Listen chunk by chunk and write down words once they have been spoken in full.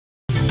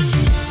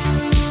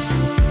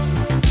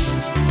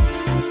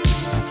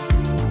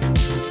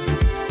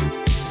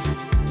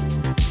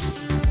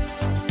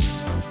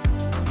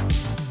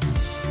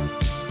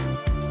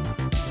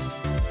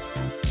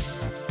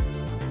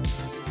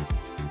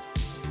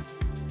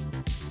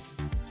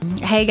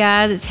Hey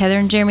guys, it's Heather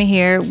and Jeremy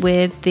here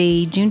with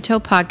the Junto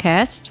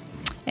podcast.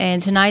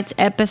 And tonight's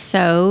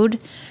episode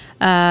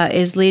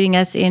is leading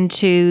us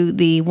into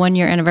the 1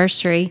 year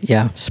anniversary.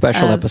 Yeah,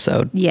 special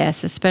episode.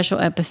 Yes, a special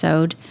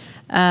episode.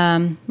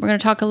 We're going to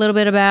talk a little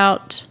bit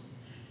about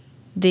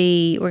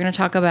the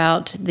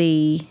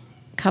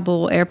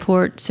Kabul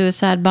airport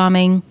suicide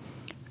bombing.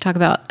 Talk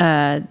about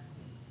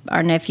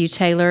our nephew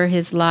Taylor,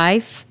 his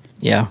life.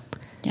 Yeah.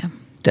 Yeah.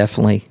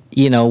 Definitely.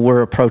 You know,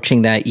 we're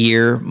approaching that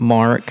year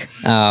mark,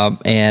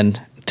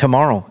 and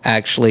tomorrow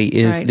actually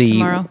is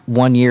the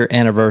 1 year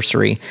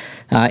anniversary.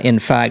 In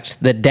fact,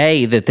 the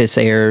day that this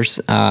airs,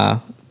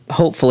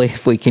 hopefully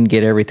if we can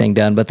get everything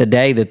done, but the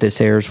day that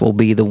this airs will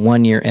be the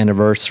 1 year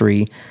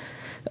anniversary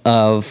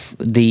of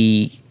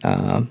the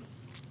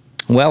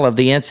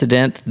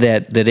incident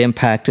that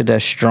impacted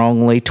us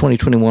strongly.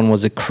 2021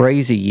 was a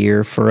crazy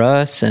year for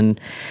us, and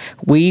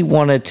we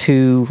wanted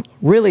to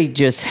really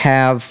just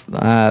have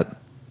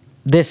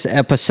this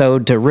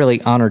episode to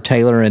really honor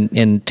Taylor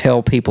and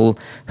tell people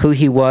who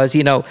he was.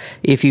 You know,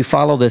 if you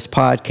follow this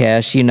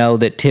podcast, you know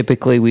that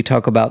typically we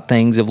talk about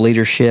things of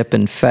leadership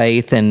and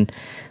faith and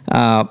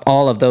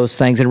all of those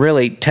things. And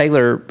really,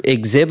 Taylor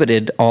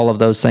exhibited all of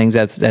those things.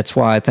 That's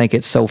why I think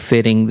it's so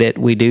fitting that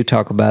we do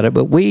talk about it.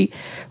 But we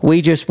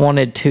just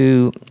wanted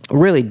to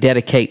really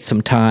dedicate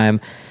some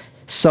time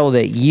so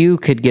that you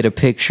could get a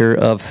picture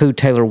of who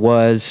Taylor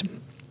was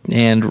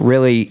and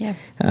really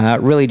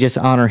just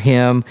honor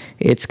him.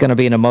 It's going to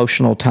be an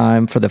emotional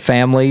time for the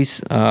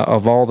families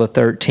of all the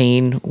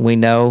 13 we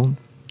know.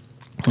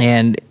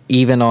 And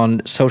even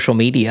on social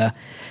media,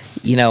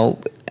 you know,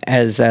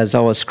 as I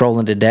was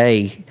scrolling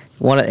today,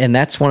 and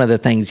that's one of the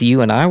things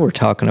you and I were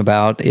talking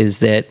about, is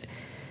that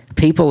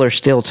people are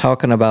still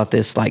talking about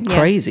this like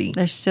crazy.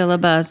 There's still a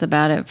buzz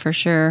about it for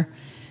sure.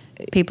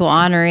 People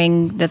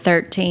honoring the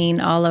 13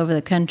 all over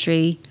the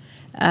country.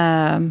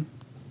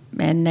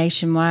 And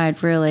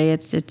nationwide, really,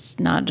 it's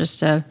not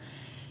just a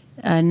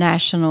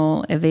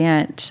national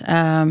event.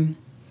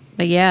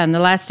 But yeah, in the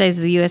last days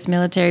of the U.S.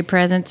 military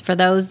presence, for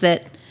those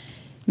that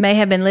may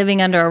have been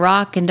living under a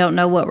rock and don't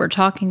know what we're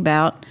talking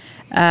about,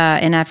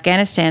 in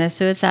Afghanistan, a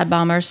suicide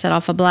bomber set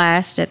off a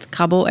blast at the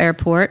Kabul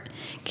airport,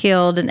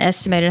 killed an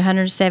estimated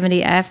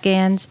 170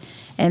 Afghans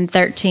and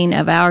 13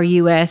 of our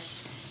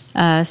U.S.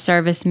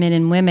 servicemen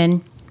and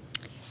women.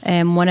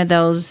 And one of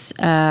those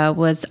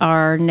was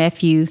our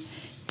nephew,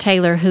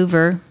 Taylor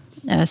Hoover,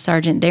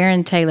 Sergeant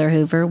Darren Taylor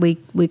Hoover.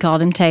 We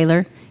called him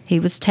Taylor. He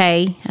was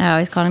Tay. I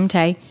always called him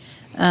Tay.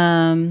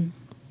 And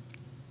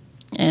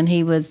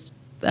he was,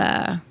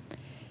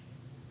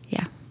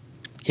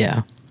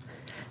 Yeah,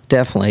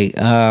 definitely.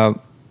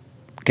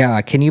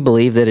 God, can you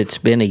believe that it's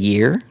been a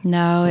year?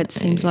 No, it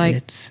seems like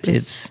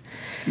it's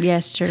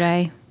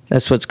yesterday.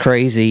 That's what's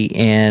crazy.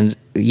 And,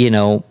 you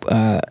know,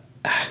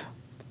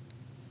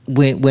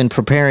 when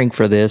preparing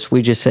for this,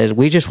 we just said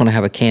we just want to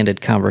have a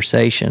candid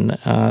conversation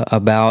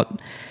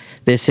about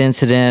this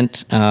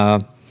incident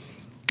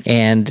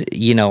and,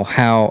 you know,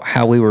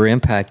 how we were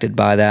impacted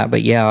by that.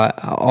 But, yeah,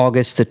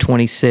 August the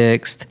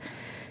 26th,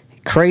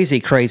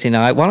 crazy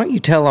night. Why don't you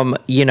tell them,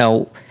 you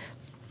know,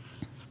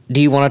 do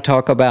you want to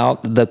talk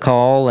about the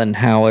call and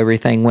how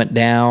everything went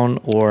down,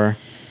 or?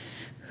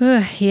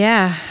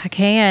 Yeah, I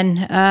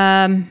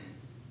can.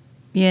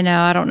 You know,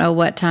 I don't know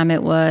what time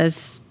it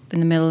was in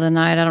the middle of the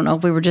night. I don't know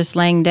if we were just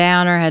laying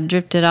down or had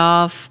drifted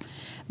off,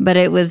 but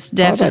it was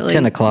definitely about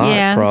 10 o'clock.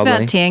 Yeah, probably. It was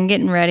about 10,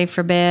 getting ready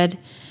for bed.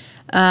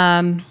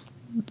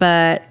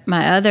 But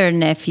my other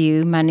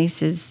nephew, my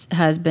niece's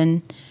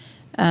husband,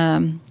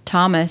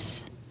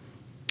 Thomas,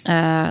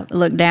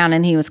 looked down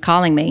and he was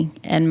calling me,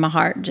 and my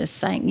heart just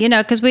sank. You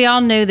know, because we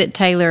all knew that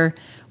Taylor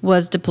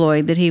was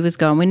deployed, that he was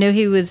gone. We knew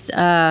he was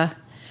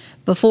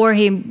before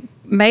he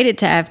made it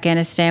to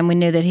Afghanistan. We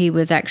knew that he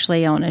was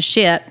actually on a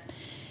ship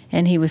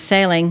and he was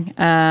sailing.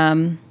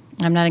 I'm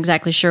not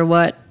exactly sure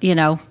what, you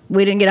know,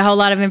 we didn't get a whole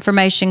lot of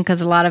information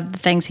because a lot of the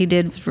things he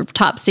did were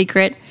top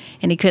secret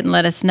and he couldn't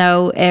let us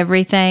know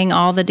everything,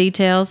 all the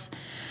details.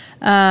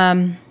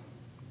 But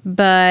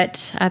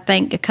I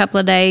think a couple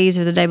of days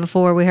or the day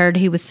before, we heard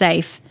he was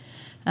safe.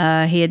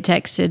 He had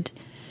texted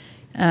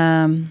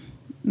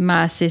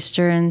my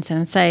sister and said,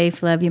 "I'm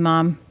safe, love you,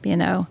 Mom," you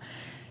know.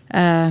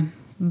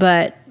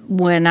 But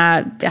when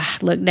I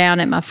looked down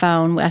at my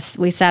phone,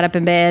 we sat up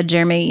in bed,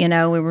 Jeremy, you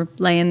know, we were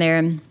laying there,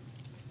 and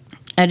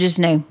I just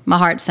knew. My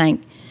heart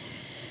sank.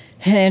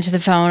 And into the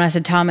phone, I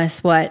said,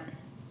 "Thomas, what?"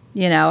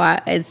 You know,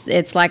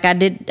 it's like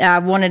I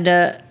wanted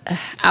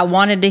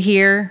to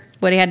hear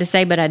what he had to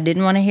say, but I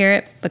didn't want to hear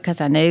it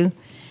because I knew.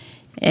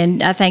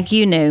 And I think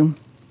you knew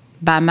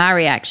by my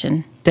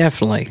reaction.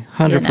 Definitely,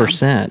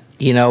 100%.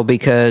 You know,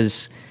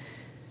 because,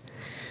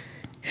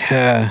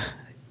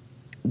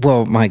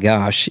 well, my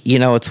gosh, you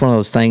know, it's one of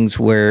those things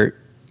where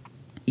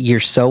you're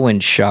so in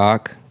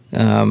shock.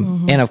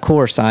 And of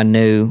course I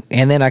knew,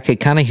 and then I could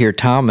kind of hear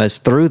Thomas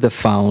through the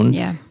phone.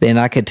 Yeah. Then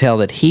I could tell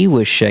that he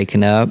was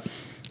shaken up.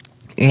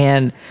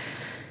 And,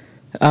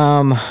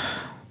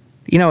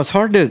 you know, it's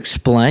hard to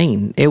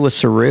explain. It was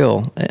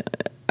surreal.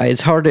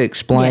 it's hard to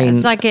explain. Yeah,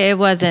 it's like it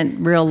wasn't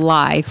real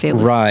life. It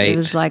was, Right. It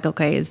was like,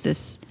 okay, is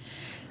this...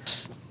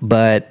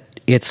 But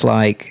it's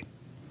like,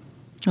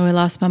 Oh, we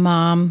lost my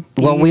mom.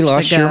 well, we years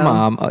lost ago. your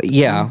mom.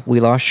 We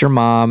lost your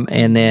mom.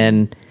 And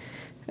then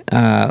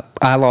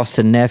I lost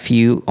a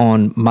nephew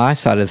on my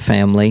side of the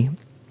family.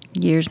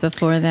 Years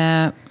before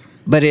that.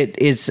 But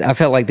I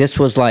felt like this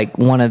was like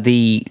one of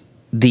the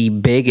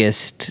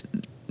biggest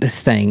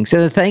things.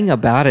 And the thing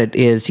about it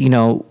is,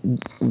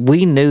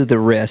 we knew the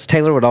risk.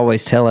 Taylor would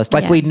always tell us,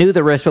 like, Yeah. we knew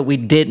the risk, but we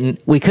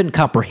couldn't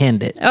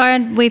comprehend it.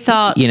 And we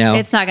thought,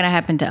 it's not going to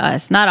happen to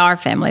us, not our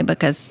family,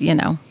 because,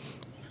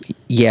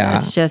 Yeah.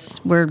 it's just,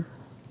 I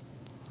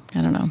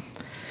don't know.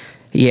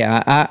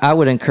 Yeah, I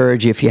would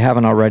encourage you, if you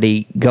haven't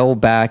already, go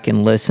back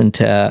and listen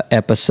to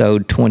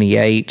episode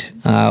 28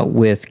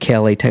 with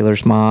Kelly,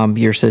 Taylor's mom,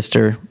 your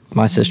sister,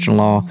 my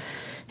sister-in-law,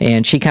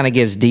 and she kind of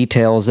gives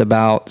details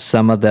about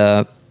some of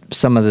the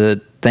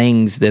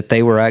things that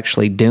they were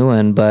actually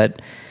doing.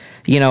 But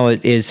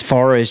as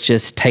far as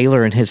just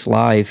Taylor and his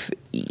life,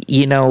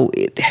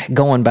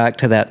 going back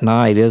to that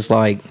night is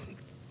like,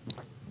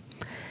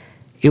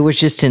 it was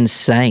just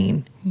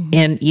insane.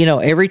 And,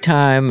 every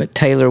time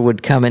Taylor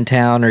would come in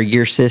town, or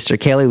your sister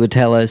Kelly would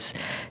tell us,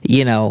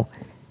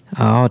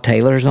 oh,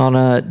 Taylor's on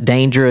a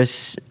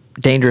dangerous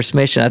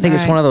mission. I think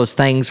it's Right. one of those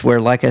things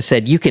where, like I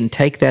said, you can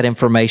take that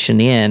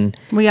information in.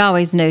 We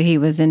always knew he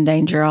was in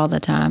danger all the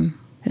time.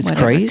 It's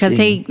crazy. Because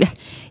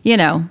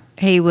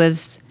he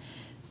was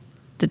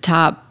the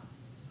top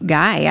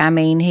guy. I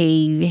mean,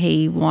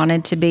 he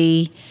wanted to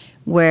be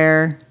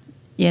where,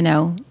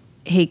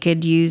 he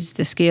could use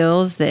the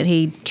skills that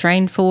he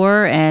trained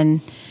for,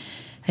 and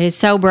he's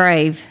so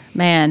brave,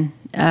 man,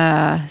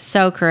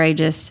 so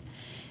courageous.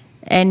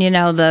 And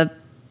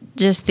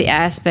the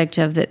aspect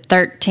of the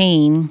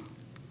 13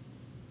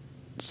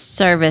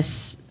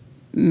 service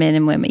men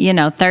and women,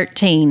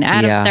 13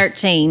 out Yeah. of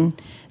 13,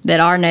 that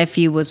our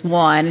nephew was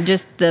one. And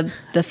just the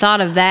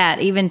thought of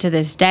that, even to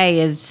this day,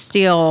 is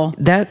still...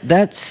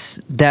 That's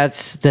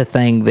the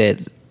thing that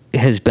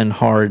has been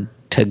hard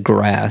to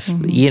grasp.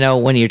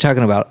 When you're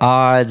talking about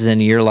odds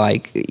and you're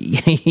like,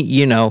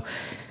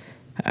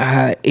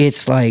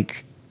 it's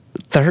like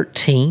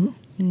 13,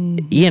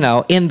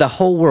 in the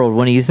whole world.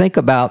 When you think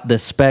about the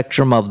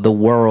spectrum of the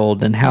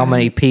world and how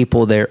many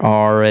people there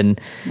are. And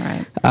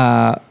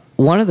Right.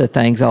 One of the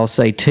things I'll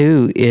say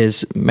too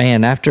is,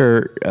 man,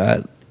 after,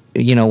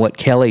 what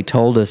Kelly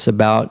told us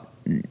about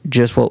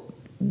just what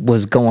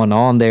was going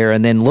on there,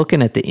 and then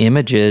looking at the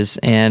images,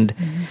 and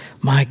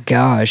my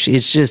gosh,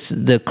 it's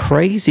just the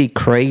crazy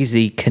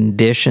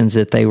conditions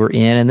that they were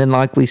in. And then,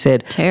 like we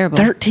said, Terrible.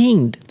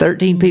 13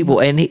 people,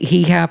 and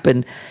he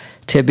happened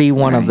to be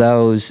one of Right.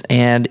 those.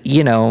 And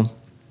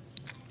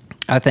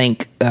I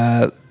think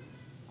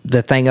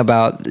the thing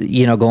about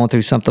going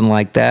through something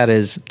like that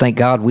is, thank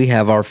God we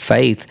have our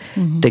faith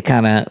to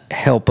kind of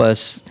help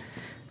us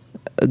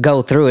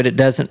go through it. It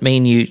doesn't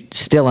mean you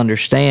still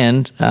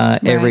understand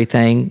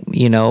everything,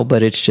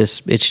 but it's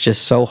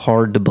just so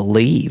hard to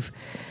believe.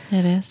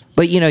 It is.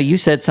 But you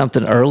said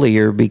something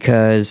earlier,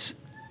 because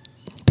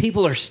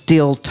people are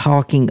still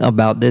talking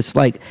about this.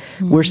 Like,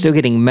 we're still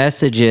getting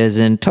messages,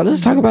 and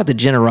let's talk about the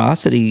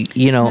generosity, of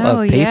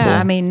people. Yeah.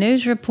 I mean,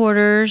 news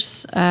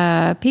reporters,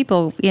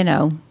 people,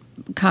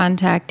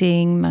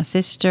 contacting my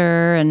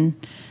sister and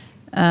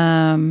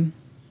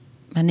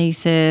my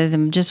nieces,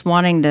 and just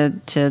wanting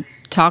to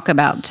talk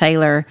about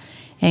Taylor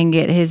and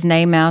get his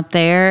name out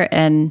there.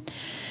 And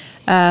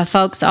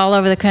folks all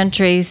over the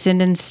country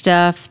sending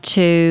stuff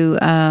to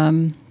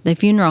the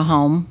funeral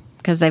home,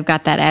 because they've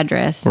got that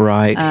address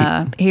Right.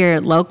 here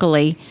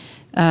locally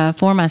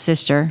for my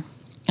sister.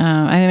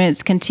 I mean,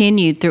 it's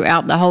continued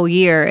throughout the whole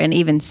year, and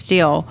even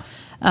still,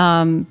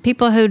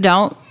 people who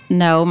don't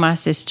know my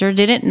sister,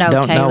 didn't know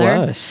Don't know Taylor,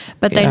 us.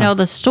 but they Yeah. know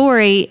the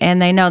story,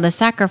 and they know the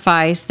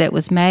sacrifice that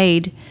was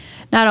made,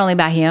 not only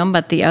by him,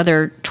 but the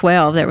other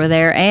 12 that were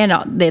there, and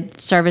the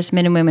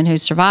servicemen and women who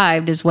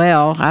survived as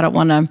well. I don't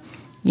want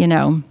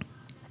to,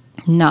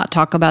 not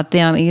talk about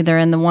them either,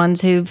 and the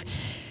ones who've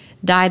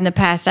died in the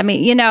past. I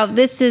mean,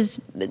 this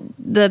is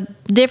the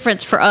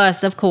difference for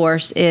us, of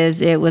course,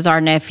 is it was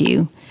our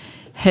nephew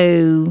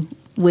who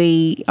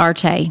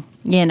Arte,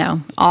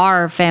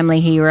 our family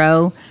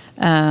hero.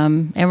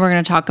 And we're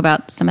going to talk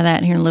about some of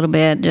that here in a little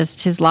bit,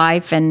 just his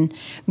life and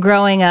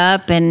growing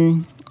up,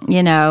 and,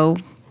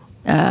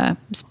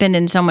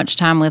 spending so much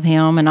time with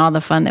him, and all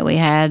the fun that we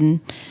had. And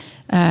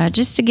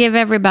just to give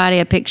everybody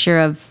a picture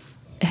of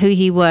who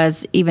he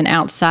was, even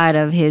outside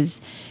of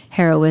his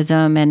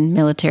heroism and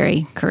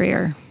military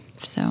career.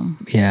 So,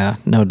 Yeah,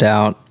 no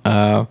doubt.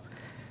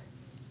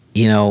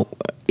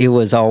 It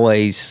was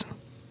always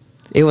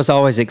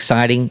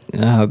exciting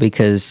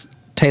because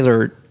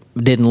Taylor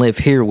didn't live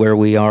here where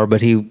we are,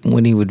 but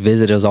when he would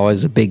visit, it was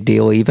always a big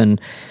deal, even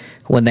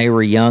when they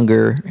were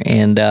younger.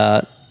 And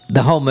the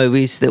home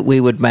movies that we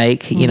would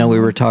make, we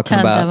were talking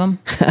Tons about of 'em.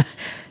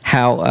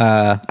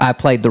 how I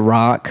played The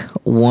Rock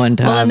one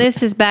time. well, and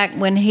this is back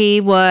when he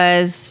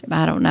was,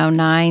 I don't know,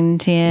 9,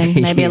 10,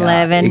 maybe Yeah,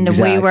 11.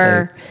 exactly. We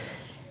were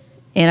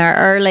in our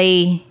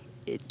early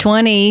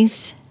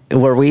 20s.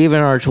 Were we even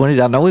in our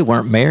 20s? I know we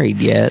weren't married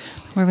yet.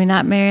 Were we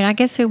not married? I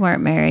guess we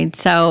weren't married.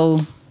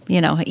 So,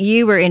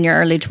 you were in your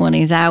early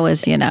 20s. I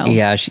was,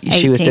 Yeah,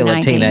 she was still 19.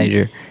 A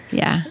teenager.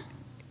 Yeah.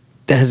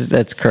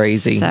 That's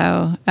crazy.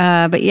 So,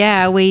 but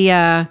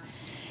yeah,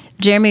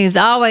 Jeremy has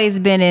always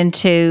been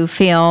into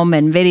film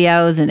and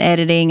videos and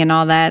editing and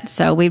all that.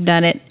 So we've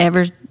done it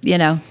ever,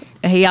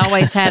 he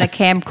always had a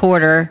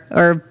camcorder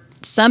or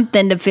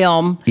something to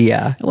film.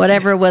 Yeah.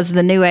 Whatever was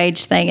the new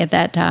age thing at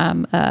that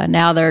time.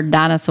 Now they're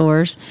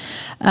dinosaurs.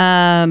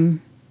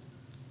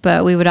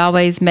 But we would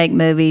always make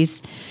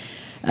movies.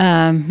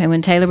 And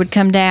when Taylor would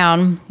come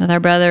down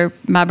with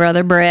my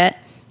brother Brett,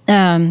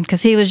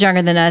 because he was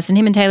younger than us, and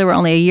him and Taylor were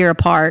only a year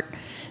apart.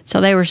 So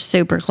they were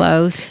super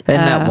close. Isn't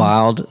that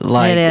wild?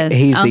 Like, it is.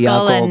 He's the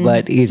uncle,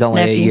 but he's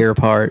only nephew. A year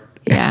apart.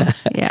 Yeah,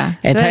 yeah.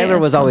 And So Taylor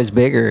was always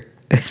bigger.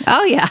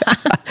 Oh, yeah.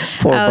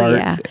 Poor Bert.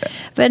 Yeah.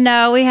 But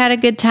no, we had a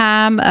good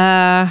time.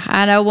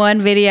 I know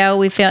one video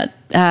we felt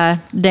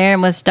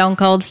Darren was Stone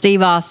Cold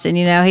Steve Austin.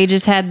 He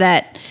just had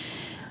that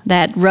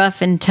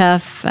rough and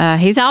tough.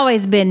 He's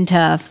always been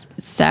tough.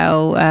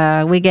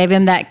 So we gave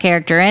him that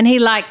character. And he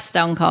liked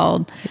Stone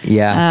Cold.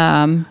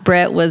 Yeah.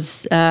 Brett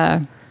was...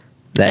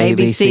 the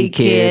ABC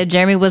kid.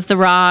 Jeremy was the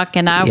Rock,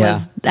 and I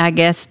was, I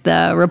guess,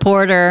 the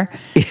reporter.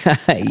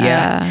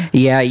 Yeah.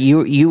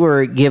 You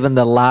were given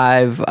the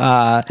live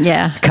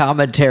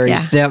commentary,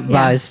 step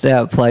by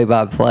step, play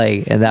by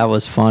play, and that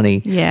was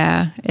funny.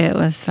 Yeah, it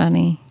was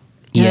funny.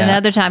 Yeah. And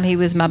another time he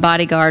was my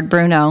bodyguard,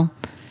 Bruno.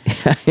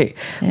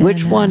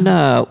 Which one?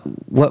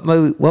 What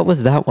movie? What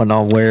was that one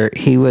on? Where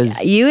he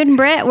was? You and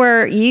Brett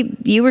were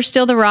you were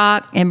still the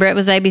Rock, and Brett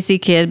was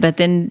ABC kid, but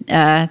then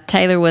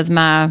Taylor was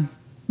my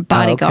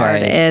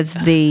bodyguard as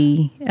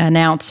the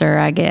announcer,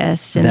 I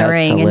guess, in the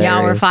ring. Hilarious. And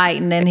y'all were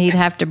fighting, and he'd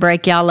have to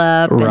break y'all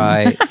up.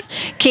 Right. And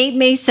keep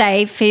me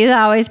safe. He's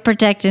always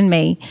protecting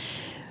me.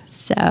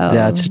 So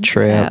that's a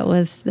trip. That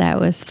was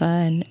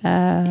fun.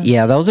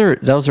 Yeah, those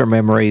are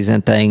memories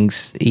and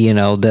things,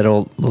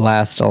 that'll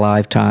last a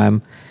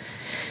lifetime.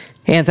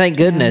 And thank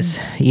goodness,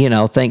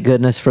 thank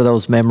goodness for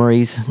those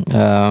memories.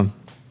 And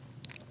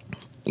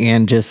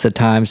just the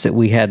times that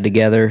we had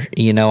together.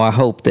 I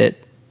hope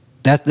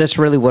that's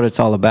really what it's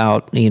all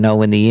about,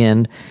 in the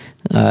end,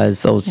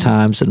 is those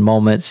times and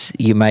moments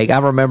you make. I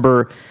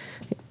remember,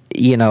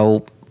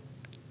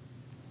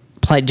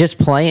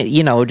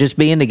 playing, just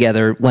being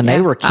together when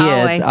they were kids.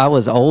 Always. I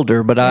was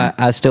older, but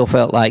I still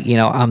felt like,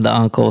 I'm the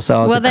uncle.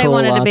 So I was they cool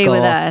wanted uncle. to be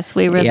with us.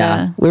 We were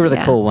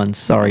the cool ones.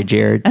 Sorry,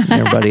 Jared, and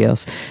everybody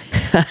else.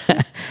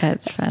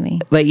 That's funny.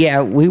 But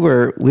yeah, we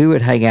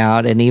would hang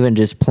out and even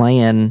just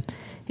playing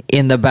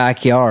in the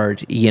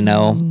backyard,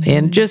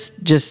 and just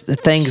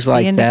things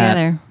like being that.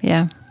 Together.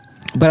 Yeah.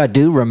 But I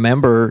do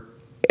remember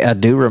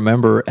at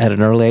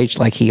an early age,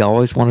 like he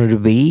always wanted to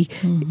be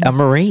a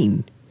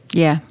Marine.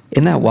 Yeah.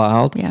 Isn't that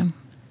wild? Yeah.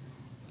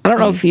 I don't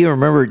know if you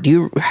remember,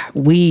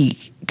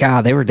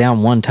 they were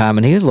down one time,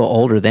 and he was a little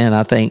older then,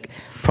 I think,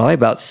 probably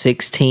about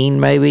 16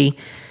 maybe,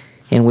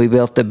 and we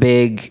built the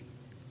big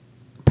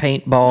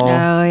paintball.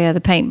 Oh, yeah,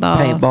 the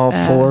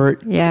paintball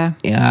fort. Yeah.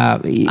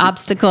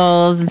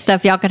 Obstacles and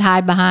stuff y'all could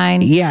hide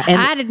behind. Yeah.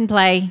 And I didn't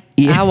play.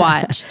 Yeah. I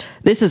watched.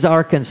 This is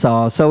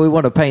Arkansas, so we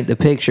want to paint the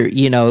picture.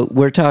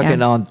 We're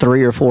talking on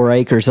 3 or 4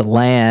 acres of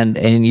land,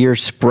 and you're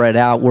spread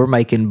out. We're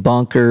making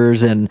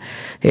bunkers, and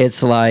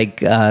it's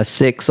like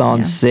 6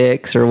 on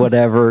 6 or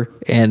whatever,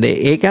 and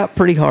it got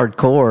pretty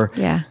hardcore.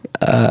 Yeah.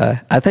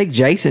 I think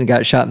Jason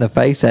got shot in the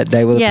face that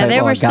day with a paintball.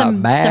 There were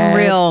some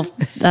real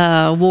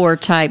war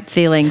type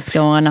feelings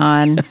going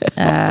on.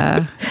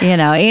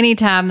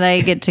 Anytime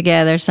they get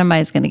together,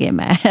 somebody's going to get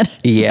mad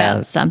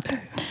about something.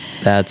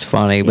 That's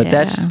funny, but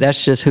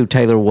that's just who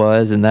Taylor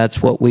was, and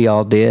that's what we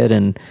all did,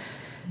 and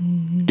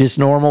just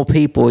normal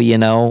people,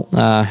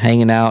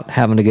 hanging out,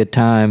 having a good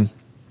time.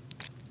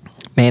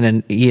 Man,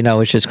 and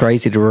it's just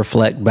crazy to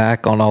reflect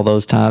back on all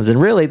those times,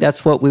 and really,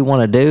 that's what we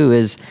want to do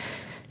is.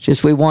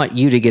 We want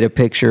you to get a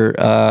picture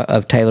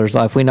of Taylor's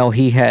life. We know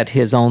he had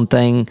his own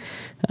thing,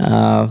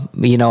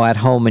 at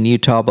home in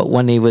Utah. But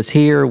when he was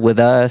here with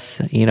us,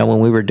 when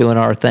we were doing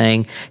our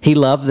thing, he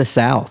loved the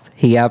South.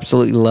 He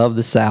absolutely loved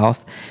the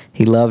South.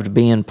 He loved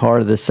being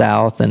part of the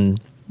South, and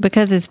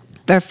because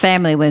our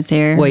family was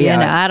here. Well,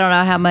 yeah. I don't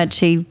know how much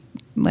he.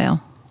 Well,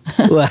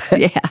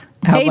 yeah.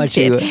 How much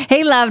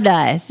he loved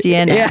us,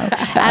 Yeah.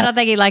 I don't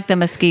think he liked the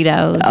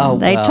mosquitoes.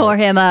 They tore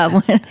him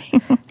up.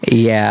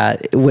 Yeah,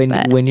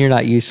 when you're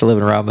not used to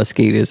living around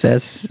mosquitoes,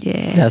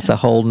 that's a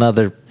whole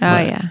nother.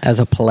 As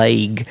a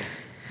plague.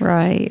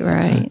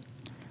 Right.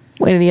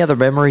 Any other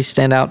memories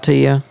stand out to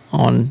you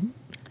on?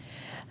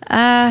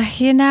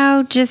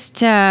 Just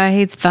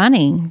he's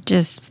funny,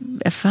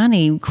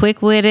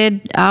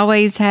 quick-witted.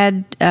 Always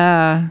had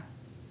the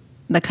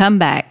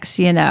comebacks,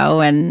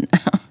 and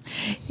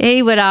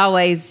he would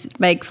always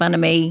make fun of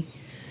me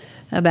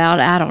about,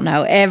 I don't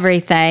know,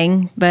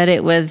 everything, but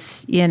it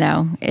was,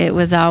 it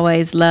was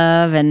always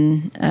love,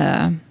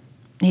 and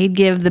he'd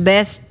give the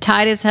best,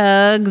 tightest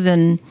hugs,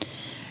 and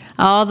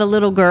all our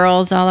little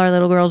girls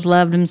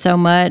loved him so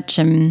much,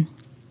 and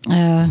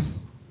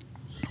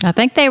I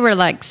think they were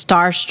like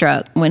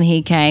starstruck when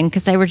he came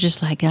because they were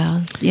just like,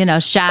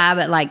 shy,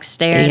 but like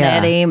staring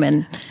at him.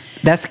 And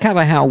that's kind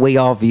of how we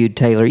all viewed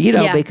Taylor,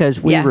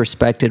 because we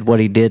respected what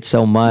he did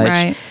so much.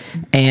 Right.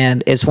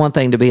 And it's one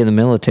thing to be in the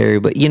military,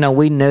 but,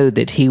 we knew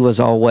that he was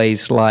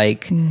always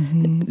like,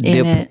 in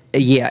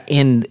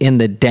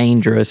the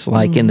dangerous,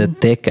 like in the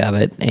thick of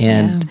it.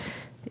 And,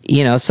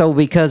 so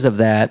because of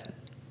that,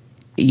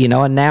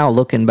 and now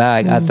looking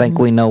back, I think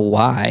we know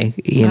why,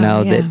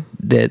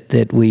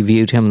 that we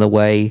viewed him the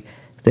way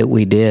that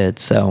we did.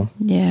 So,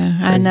 yeah,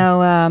 I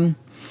know,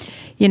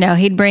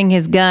 he'd bring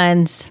his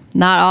guns,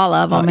 not all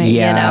of them,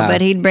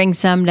 but he'd bring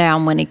some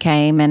down when he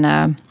came.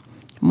 And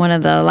one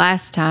of the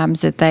last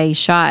times that they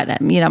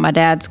shot, my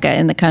dad's got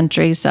in the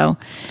country, so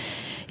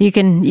you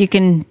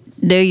can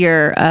do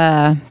your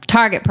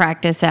target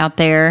practice out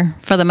there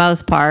for the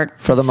most part.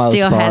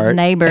 Still has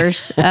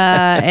neighbors,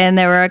 and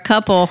there were a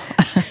couple.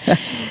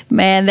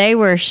 Man, they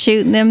were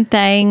shooting them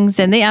things,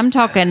 and they're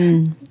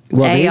talking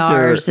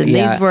ARs,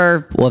 these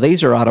were. Well,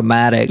 these are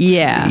automatics.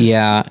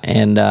 Yeah,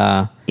 and.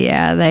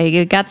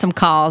 They got some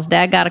calls.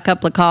 Dad got a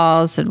couple of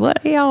calls. Said,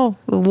 "What are y'all,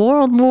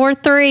 World War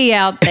III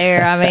out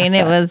there?" I mean,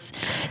 it was,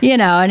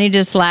 and he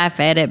just laughed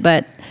at it.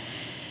 But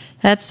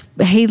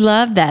he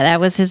loved that. That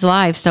was his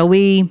life. So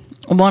we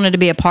wanted to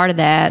be a part of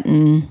that,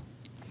 and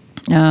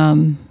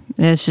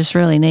it's just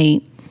really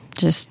neat.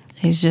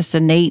 He's just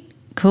a neat,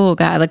 cool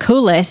guy. The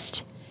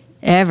coolest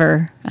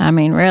ever. I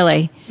mean,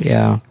 really.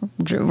 Yeah.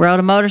 Rode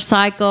a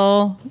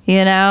motorcycle.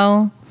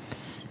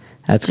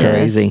 That's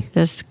crazy.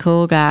 Just a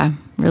cool guy.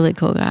 Really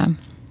cool guy.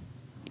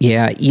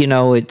 Yeah,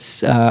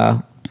 it's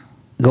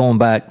going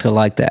back to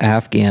like the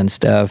Afghan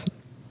stuff.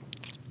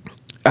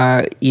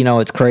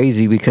 It's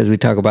crazy because we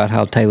talk about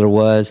how Taylor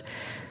was,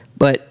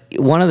 but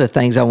one of the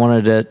things I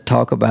wanted to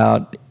talk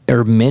about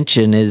or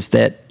mention is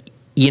that,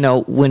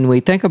 when we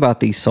think about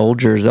these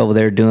soldiers over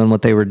there doing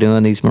what they were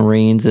doing, these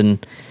Marines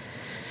and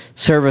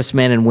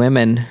servicemen and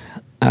women,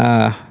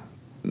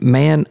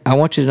 man, I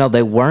want you to know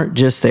they weren't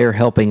just there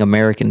helping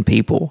American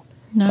people.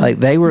 No. Like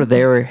they were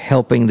there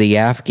helping the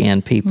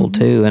Afghan people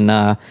too,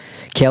 and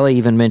Kelly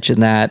even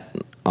mentioned that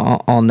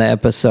on the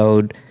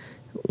episode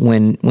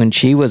when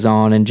she was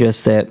on, and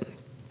just that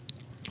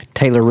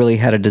Taylor really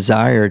had a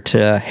desire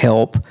to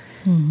help,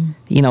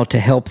 to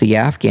help the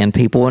Afghan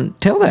people, and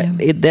tell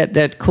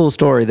that cool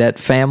story, that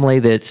family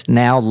that's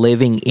now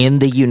living in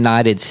the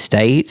United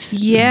States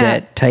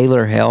that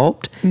Taylor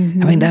helped. I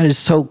mean, that is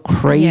so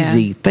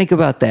crazy. Yeah. Think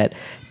about that.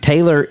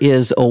 Taylor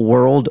is a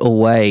world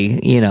away,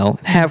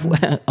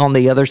 have on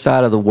the other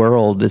side of the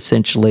world,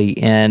 essentially,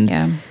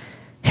 and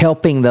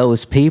helping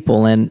those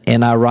people. And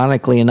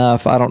ironically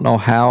enough, I don't know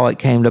how it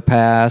came to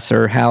pass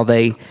or how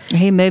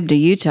He moved to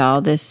Utah,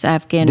 this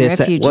Afghan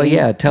refugee. Well,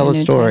 yeah, tell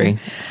the story.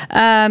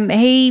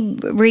 He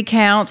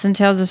recounts and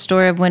tells the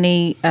story of when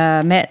he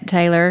met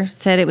Taylor,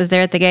 said it was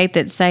there at the gate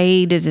that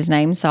Saeed is his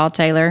name, Saul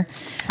Taylor.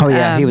 Oh,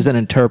 yeah, he was an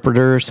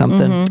interpreter or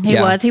something. He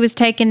was. He was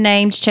taking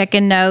names,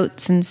 checking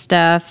notes and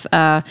stuff.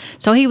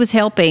 So he was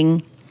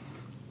helping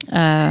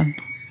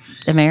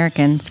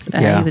Americans.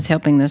 He was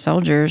helping the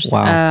soldiers.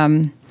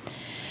 Wow.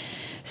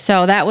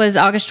 So that was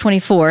August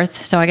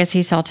 24th. So I guess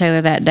he saw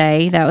Taylor that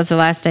day. That was the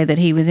last day that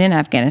he was in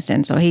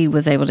Afghanistan, so he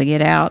was able to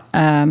get out.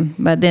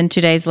 But then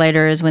 2 days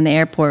later is when the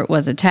airport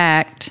was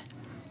attacked,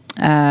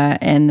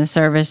 and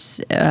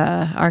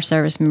the our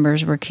service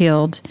members were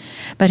killed.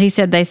 But he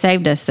said they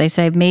saved us. They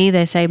saved me.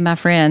 They saved my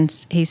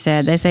friends. He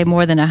said they saved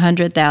more than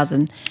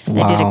 100,000. They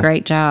did a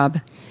great job.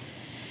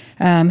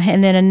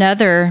 And then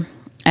another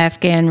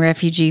Afghan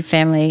refugee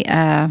family,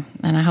 and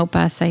I hope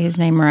I say his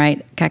name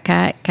right,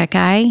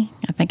 Kakai.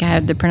 I think I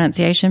had the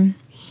pronunciation.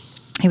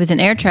 He was an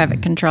air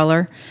traffic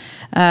controller,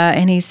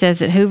 and he says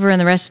that Hoover and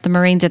the rest of the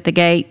Marines at the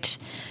gate,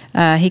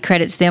 he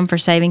credits them for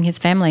saving his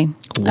family.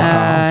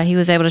 Wow. He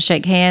was able to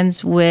shake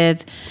hands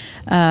with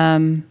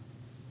my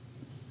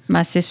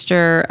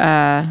sister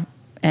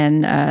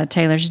and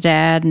Taylor's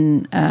dad,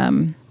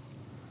 and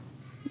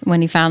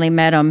when he finally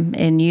met him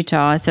in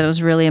Utah, I said it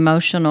was really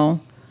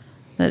emotional.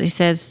 That he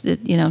says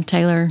that,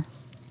 Taylor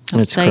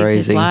helped save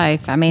his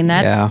life. I mean,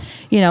 that's,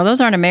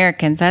 those aren't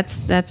Americans.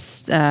 That's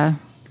the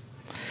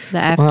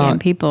Afghan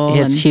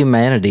people. It's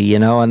humanity,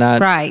 and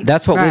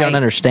that's what we don't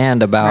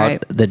understand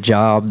about the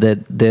job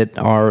that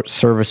our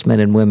servicemen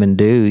and women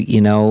do.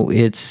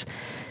 It's,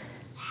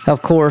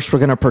 of course, we're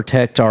going to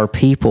protect our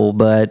people,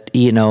 but,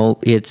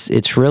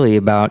 it's really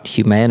about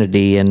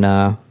humanity,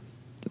 and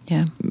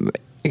it's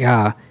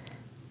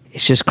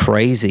just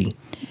crazy.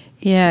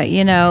 Yeah,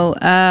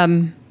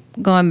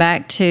 going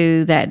back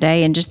to that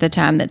day and just the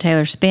time that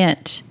Taylor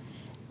spent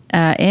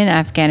in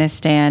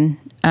Afghanistan,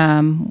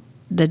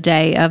 the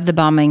day of the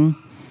bombing,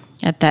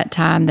 at that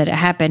time that it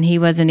happened, he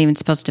wasn't even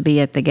supposed to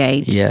be at the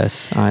gate.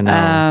 Yes, I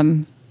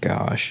know.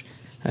 Gosh.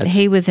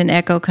 He was in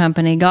Echo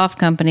Company. Golf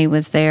Company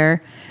was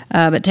there.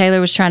 But Taylor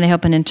was trying to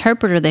help an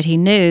interpreter that he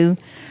knew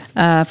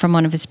from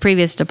one of his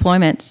previous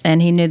deployments, and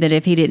he knew that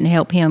if he didn't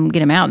help him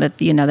get him out, that,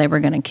 they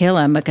were going to kill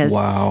him because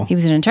he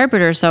was an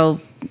interpreter.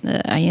 So,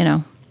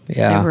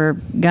 they were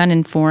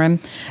gunning for him.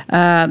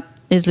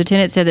 his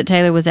lieutenant said that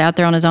Taylor was out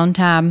there on his own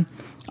time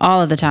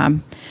all of the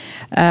time.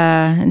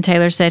 And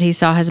Taylor said he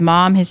saw his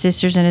mom, his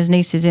sisters, and his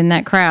nieces in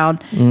that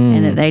crowd,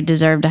 and that they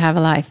deserved to have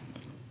a life.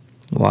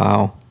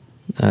 Wow.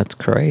 That's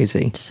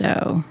crazy.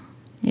 So,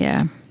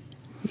 yeah.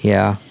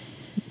 Yeah.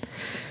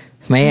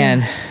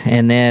 Man,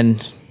 and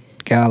then,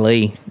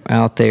 golly,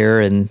 out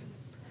there. And,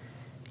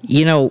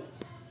 you know,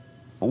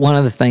 one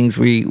of the things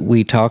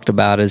we talked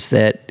about is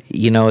that,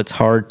 you know, it's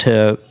hard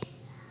to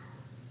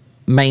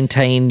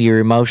maintain your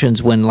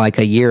emotions when, like,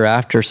 a year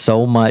after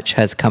so much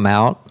has come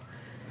out.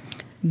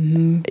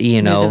 Mm-hmm.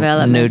 You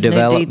know, new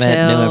development,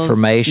 new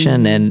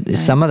information, and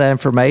some of that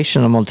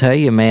information, I'm gonna tell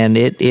you, man,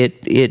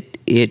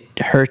 it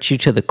hurts you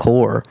to the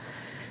core,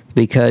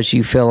 because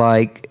you feel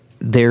like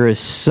there is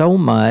so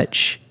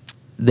much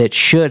that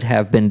should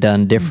have been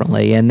done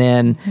differently, and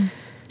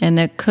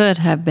that could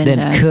have been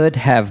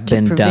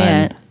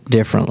done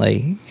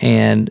differently,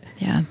 and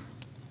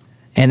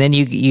then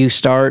you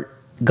start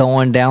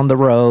going down the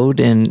road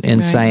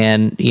and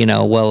saying, you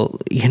know, well,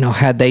 you know,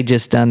 had they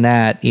just done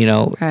that, you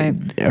know,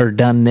 or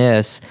done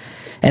this,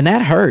 and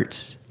that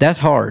hurts. That's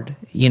hard,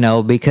 you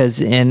know,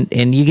 because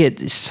and you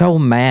get so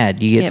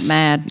mad. You get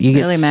mad. You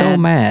get really so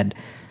mad.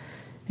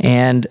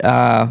 And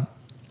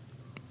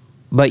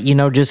but you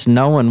know, just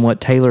knowing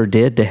what Taylor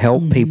did to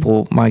help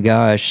people, my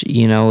gosh,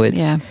 you know,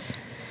 it's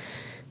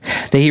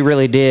that he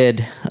really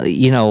did,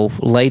 you know,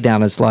 lay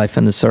down his life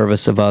in the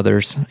service of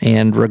others.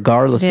 And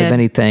regardless of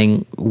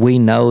anything, we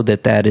know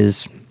that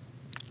is,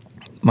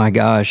 my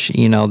gosh,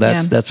 you know,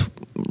 that's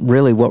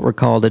really what we're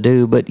called to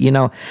do. But, you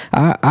know,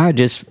 I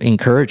just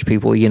encourage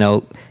people, you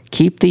know,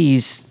 keep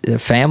these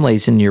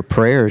families in your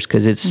prayers,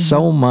 because it's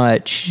so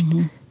much,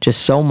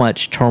 just so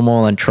much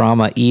turmoil and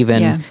trauma.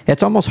 Even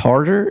it's almost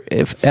harder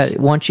if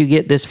once you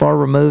get this far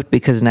removed,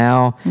 because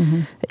now,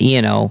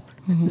 you know,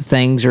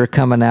 things are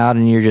coming out,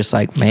 and you're just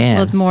like, man.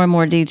 Well, it's more and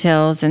more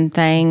details and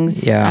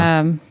things.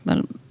 Yeah.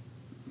 But,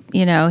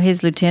 you know,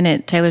 Taylor's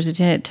lieutenant,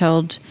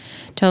 told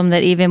him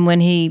that even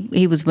when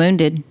he was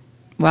wounded,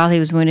 while he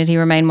was wounded, he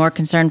remained more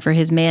concerned for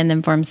his men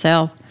than for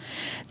himself.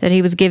 That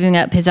he was giving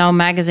up his own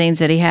magazines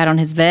that he had on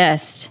his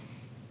vest.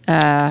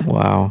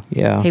 Wow.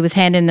 Yeah. He was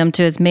handing them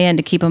to his men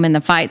to keep them in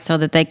the fight, so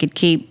that they could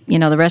keep, you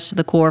know, the rest of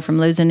the Corps from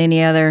losing any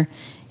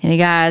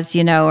guys,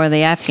 you know, or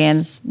the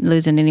Afghans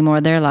losing any more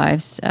of their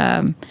lives.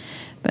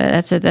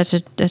 But that's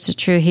a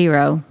true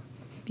hero,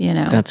 you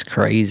know. That's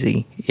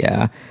crazy.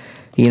 Yeah.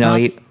 You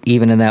know,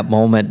 even in that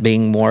moment,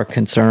 being more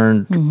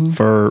concerned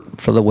for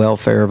the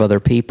welfare of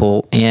other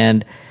people.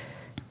 And,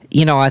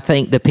 you know, I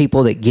think the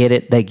people that get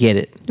it, they get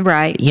it.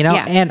 Right. You know,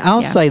 and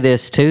I'll say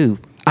this too.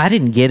 I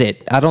didn't get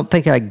it. I don't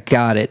think I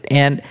got it.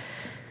 And,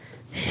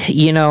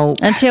 you know,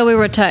 until we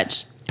were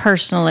touched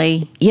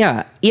personally.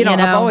 Yeah. You know,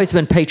 I've always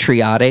been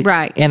patriotic.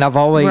 Right. And I've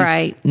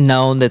always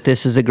known that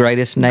this is the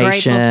greatest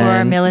nation. Grateful for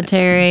our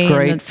military.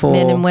 Grateful. And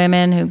the men and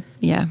women who,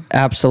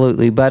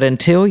 Absolutely. But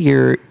until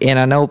and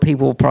I know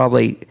people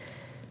probably,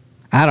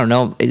 I don't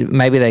know,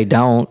 maybe they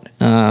don't.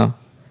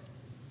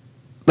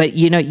 But,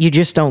 you know, you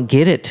just don't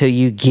get it till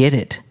you get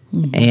it.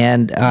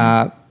 And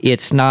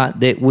it's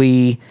not that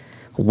we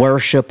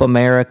worship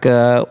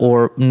America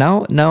or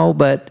no,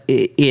 but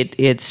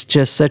it's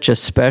just such a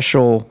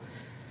special,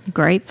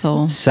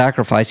 grateful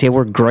sacrifice. Yeah,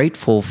 we're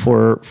grateful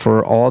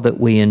for all that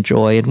we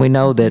enjoy, and we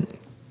know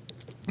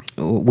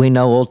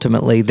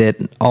ultimately that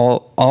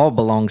all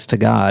belongs to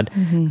God.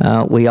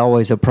 We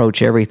always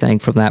approach everything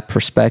from that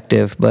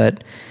perspective,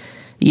 but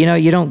you know,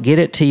 you don't get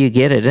it till you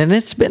get it. And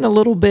it's been a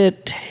little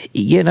bit,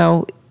 you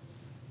know,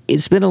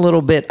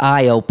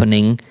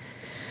 eye-opening,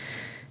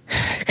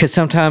 because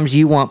sometimes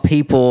you want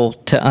people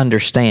to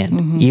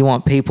understand. You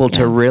want people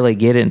to really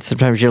get it. And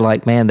sometimes you're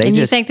like, man,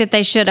 you think that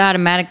they should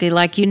automatically,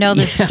 like, you know,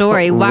 the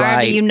story.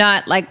 Why do you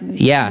not, like,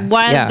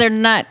 why is there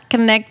not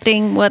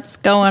connecting what's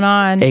going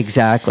on?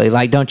 Exactly.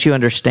 Like, don't you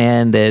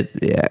understand that?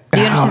 Do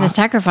you understand the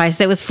sacrifice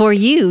that was for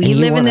you? You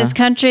live in this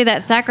country.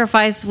 That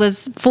sacrifice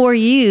was for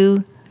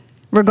you,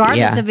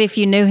 regardless of if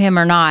you knew him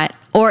or not,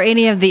 or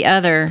any of the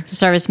other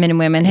servicemen and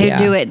women who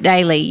do it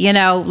daily. You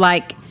know,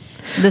 like,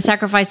 the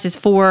sacrifice is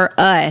for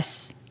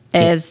us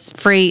as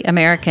free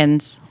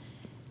Americans.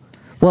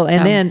 Well,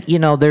 and then, you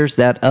know, there's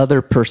that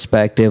other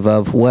perspective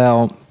of,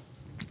 well,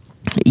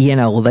 you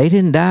know, they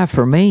didn't die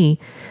for me.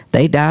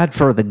 They died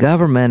for the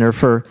government or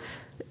for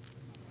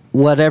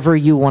whatever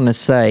you want to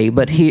say.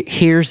 But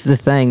here's the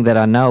thing that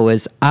I know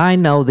is I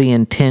know the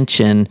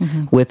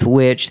intention with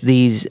which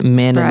these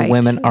men and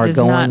women are does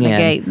going not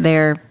negate in.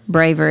 Their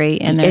bravery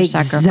and their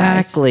sacrifice.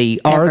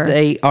 Exactly.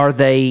 Are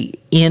they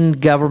in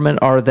government?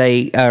 Are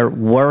they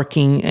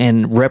working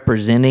and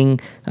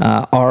representing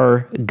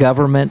our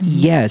government?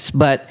 Yes,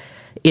 but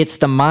it's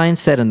the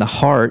mindset and the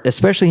heart,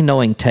 especially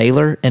knowing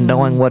Taylor and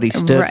knowing what he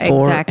stood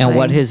for and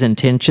what his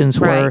intentions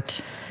were.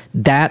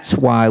 That's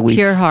why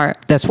pure heart.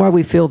 That's why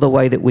we feel the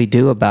way that we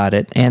do about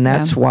it, and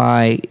that's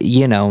why,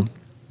 you know,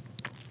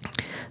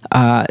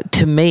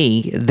 to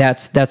me,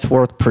 that's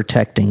worth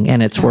protecting,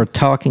 and it's worth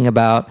talking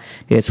about.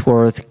 It's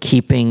worth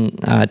keeping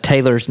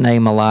Taylor's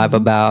name alive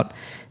about,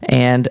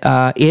 And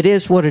it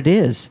is what it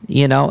is,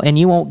 and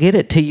you won't get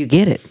it till you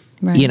get it.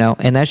 Right.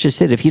 And that's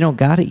just it. If you don't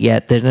got it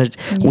yet, then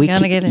You're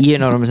gonna get it. You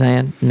know what I'm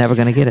saying? Never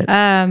gonna get it.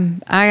 I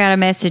got a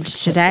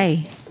message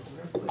today.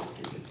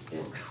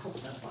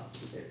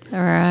 All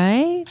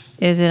right.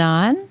 Is it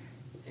on?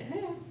 Yeah.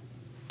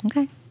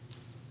 Okay.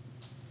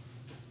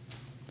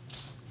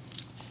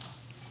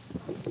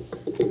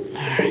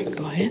 All right,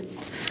 go ahead.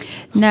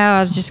 No, I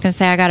was just going to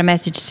say I got a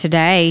message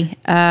today.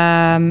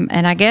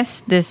 And I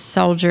guess this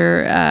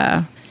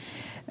soldier,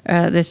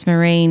 this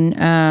Marine,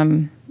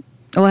 well,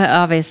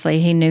 obviously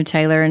he knew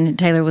Taylor, and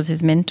Taylor was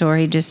his mentor.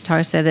 He just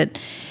said that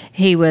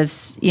he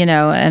was,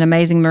 an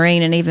amazing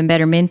Marine and even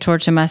better mentor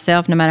to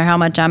myself. No matter how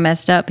much I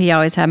messed up, he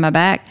always had my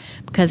back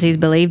because he's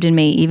believed in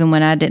me even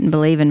when I didn't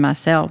believe in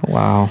myself.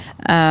 Wow.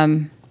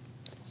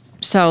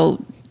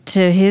 So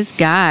to his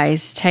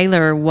guys,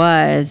 Taylor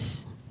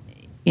was,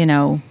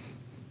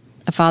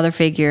 a father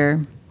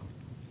figure.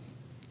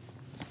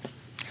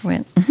 Do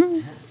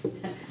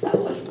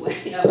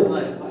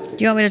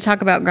you want me to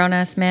talk about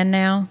grown-ass men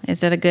now? Is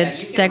that a good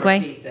segue?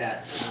 Repeat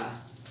that,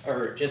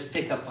 or just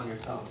pick up on your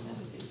thought.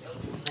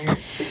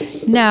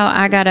 No,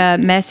 I got a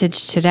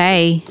message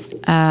today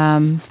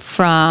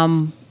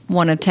from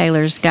one of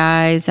Taylor's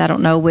guys. I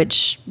don't know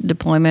which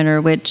deployment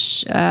or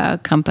which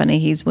company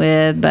he's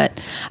with,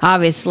 but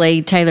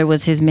obviously Taylor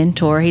was his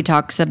mentor. He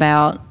talks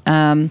about,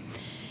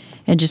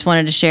 and just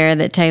wanted to share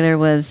that Taylor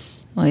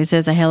was, he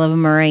says, a hell of a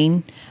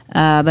Marine,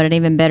 but an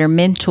even better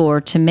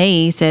mentor to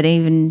me. He said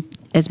even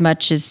as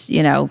much as,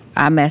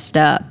 I messed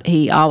up,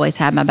 he always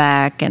had my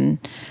back. And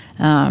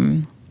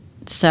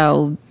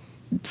so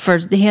for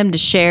him to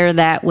share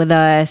that with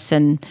us,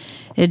 and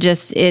it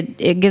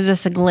gives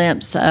us a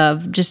glimpse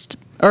of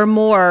or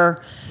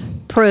more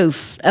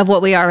proof of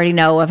what we already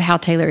know of how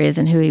Taylor is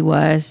and who he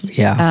was.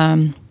 Yeah.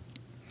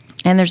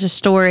 And there's a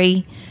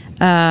story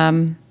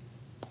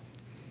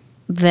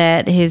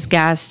that his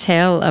guys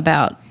tell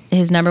about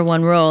his number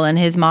one rule, and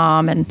his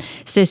mom and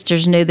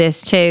sisters knew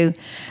this too.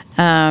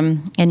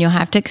 And you'll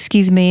have to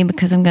excuse me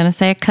because I'm going to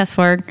say a cuss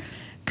word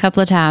a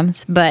couple of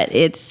times, but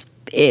it's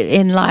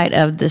in light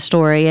of the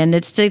story, and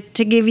it's to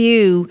give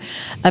you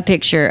a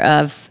picture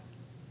of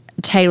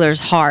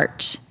Taylor's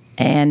heart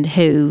and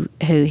who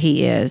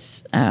he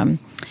is.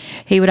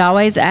 He would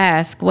always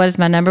ask, "What is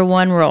my number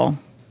one rule?"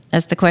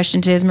 That's the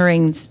question to his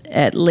Marines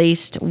at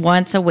least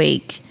once a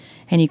week.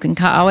 And you can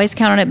always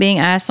count on it being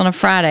asked on a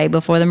Friday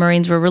before the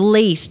Marines were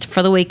released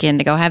for the weekend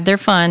to go have their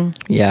fun.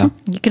 Yeah.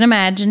 You can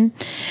imagine.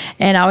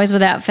 And always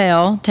without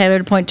fail, Taylor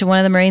would point to one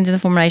of the Marines in the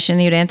formation,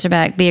 and he would answer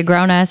back, "Be a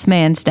grown-ass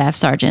man, Staff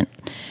Sergeant."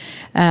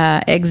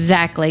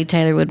 Exactly,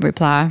 Taylor would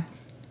reply.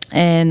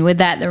 And with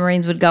that, the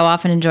Marines would go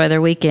off and enjoy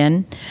their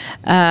weekend.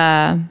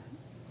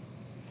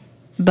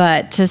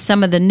 But to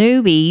some of the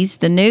newbies,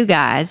 the new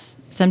guys,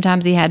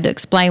 sometimes he had to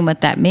explain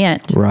what that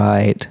meant.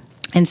 Right.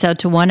 And so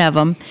to one of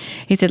them,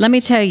 he said, "Let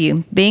me tell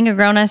you, being a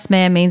grown-ass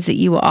man means that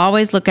you will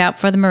always look out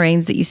for the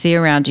Marines that you see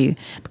around you,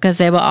 because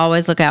they will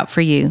always look out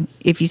for you.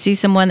 If you see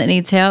someone that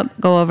needs help,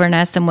 go over and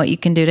ask them what you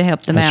can do to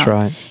help them That's out.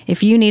 right.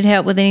 If you need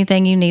help with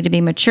anything, you need to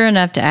be mature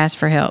enough to ask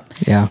for help.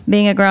 Yeah.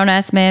 Being a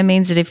grown-ass man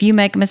means that if you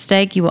make a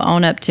mistake, you will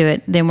own up to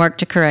it, then work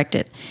to correct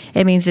it.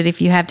 It means that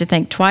if you have to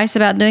think twice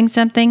about doing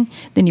something,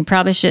 then you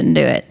probably shouldn't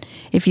do it.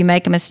 If you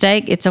make a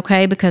mistake, it's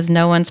okay because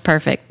no one's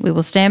perfect. We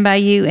will stand by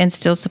you and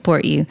still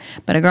support you.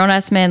 But a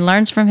grown-ass man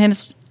learns from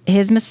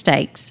his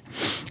mistakes.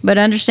 But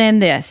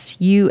understand this,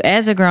 you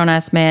as a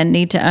grown-ass man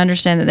need to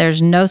understand that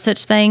there's no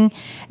such thing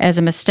as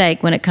a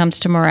mistake when it comes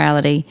to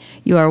morality.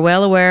 You are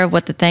well aware of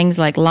what the things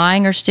like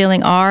lying or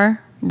stealing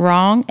are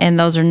wrong, and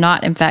those are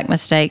not, in fact,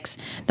 mistakes.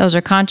 Those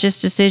are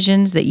conscious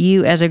decisions that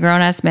you as a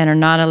grown-ass man are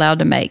not allowed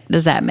to make.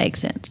 Does that make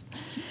sense?"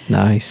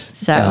 Nice.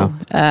 So,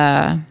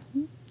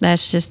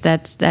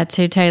 that's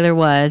who Taylor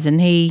was. And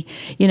he,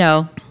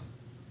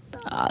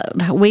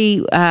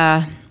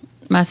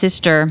 my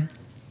sister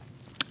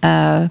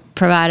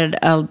provided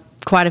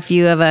quite a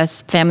few of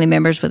us family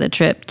members with a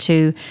trip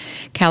to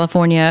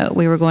California.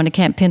 We were going to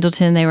Camp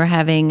Pendleton. They were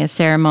having a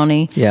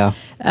ceremony. Yeah.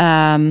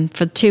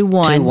 For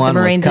 2-1. The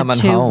Marines at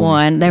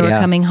 2-1. They were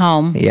coming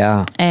home.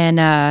 Yeah. And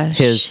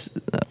his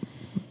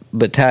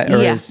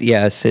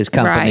his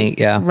company. Right,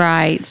 yeah.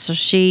 Right. So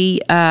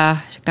she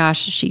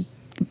she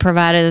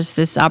provided us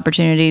this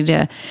opportunity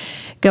to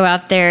go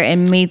out there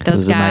and meet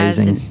those guys.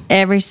 Amazing. And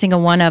every single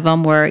one of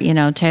them were,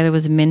 Taylor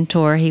was a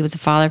mentor. He was a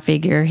father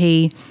figure.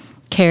 He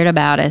cared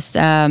about us.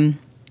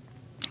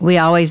 We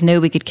always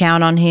knew we could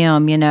count on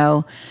him,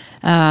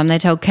 They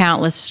told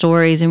countless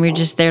stories, and we were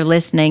just there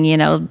listening,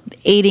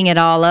 eating it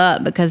all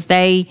up, because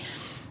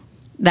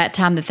that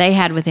time that they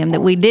had with him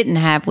that we didn't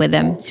have with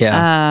him.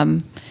 Yeah.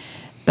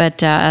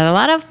 But a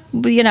lot of,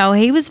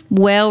 he was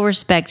well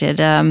respected.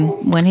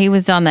 When he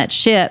was on that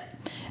ship,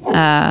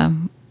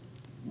 when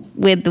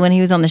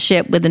he was on the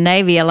ship with the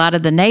Navy, a lot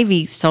of the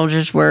Navy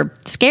soldiers were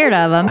scared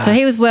of him. So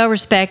he was well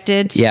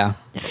respected. Yeah.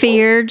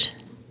 Feared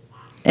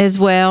as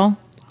well.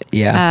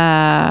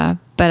 Yeah.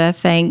 But I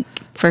think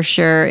for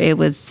sure it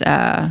was,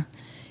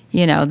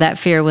 that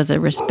fear was a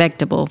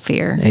respectable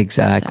fear.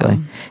 Exactly.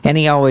 So. And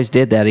he always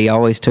did that. He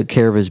always took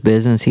care of his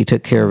business. He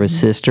took care of his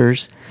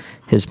sisters,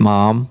 his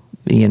mom,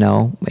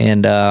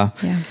 and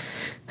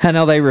I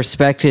know they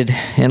respected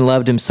and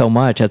loved him so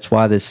much. That's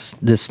why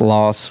this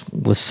loss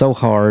was so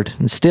hard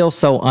and still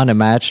so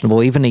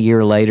unimaginable, even a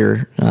year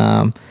later.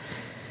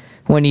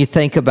 When you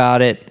think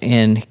about it,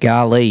 and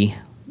golly,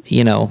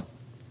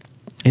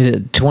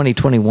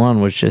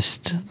 2021 was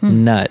just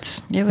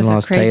nuts. It was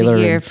a crazy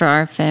year for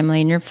our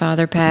family, and your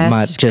father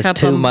passed just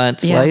 2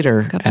 months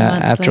later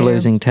after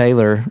losing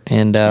Taylor.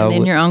 And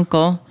then your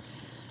uncle.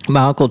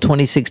 My uncle,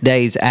 26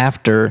 days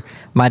after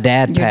my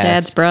dad passed. Your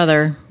dad's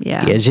brother,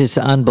 yeah. It's just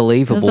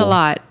unbelievable. It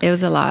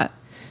was a lot.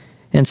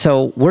 And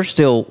so we're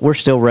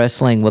still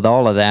wrestling with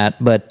all of that.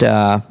 But,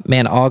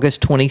 man, August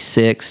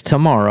 26th,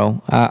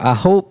 tomorrow, I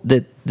hope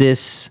that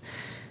this,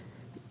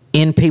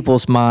 in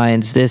people's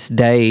minds, this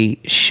day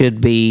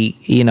should be,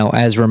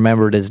 as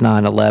remembered as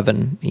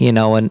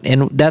 9/11,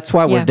 and that's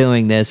why we're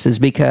doing this, is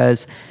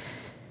because,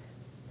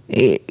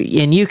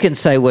 and you can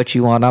say what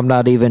you want, I'm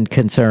not even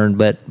concerned,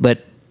 but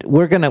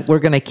we're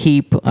gonna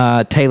keep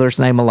Taylor's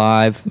name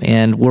alive,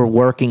 and we're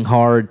working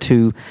hard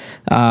to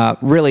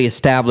really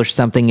establish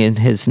something in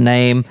his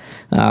name.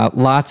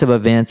 Lots of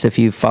events. If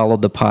you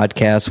followed the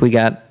podcast,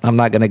 I'm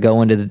not going to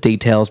go into the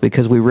details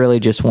because we really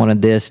just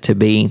wanted this to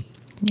be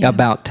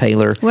about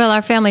Taylor. Well,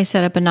 our family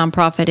set up a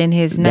nonprofit in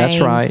his name.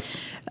 That's right.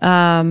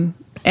 And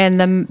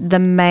the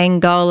main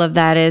goal of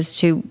that is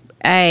to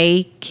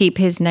keep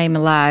his name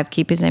alive,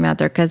 keep his name out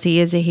there, because he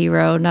is a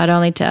hero, not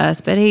only to us,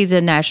 but he's a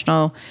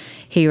national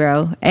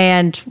hero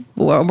and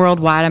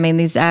worldwide. I mean,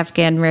 these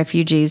Afghan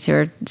refugees who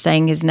are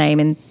saying his name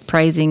and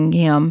praising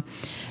him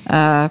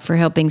for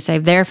helping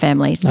save their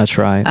families. That's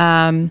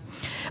right.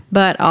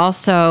 But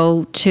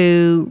also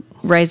to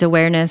raise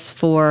awareness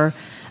for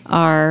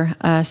our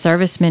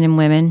servicemen and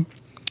women,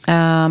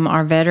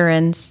 our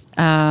veterans.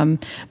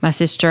 My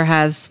sister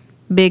has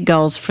big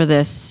goals for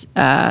this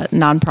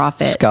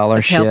nonprofit,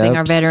 scholarships, helping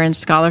our veterans,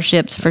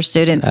 scholarships for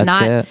students,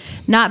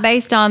 not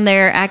based on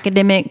their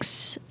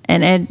academics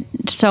and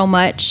so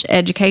much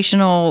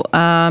educational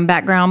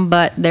background,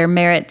 but their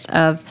merits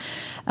of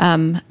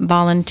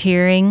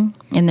volunteering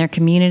in their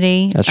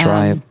community. That's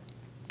right.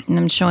 And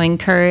I'm showing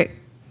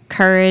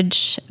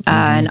courage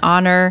and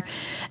honor.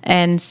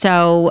 And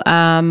so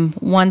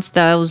once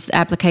those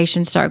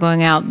applications start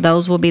going out,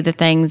 those will be the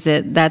things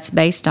that's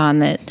based on,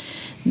 that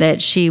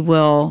she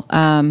will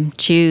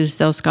choose.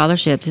 Those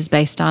scholarships is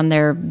based on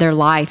their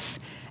life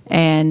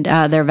and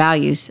their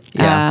values.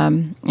 Yeah.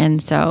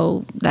 And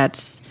so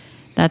that's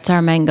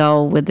our main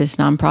goal with this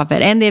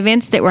nonprofit. And the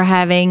events that we're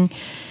having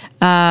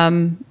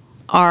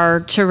are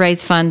to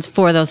raise funds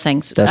for those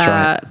things. That's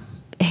right.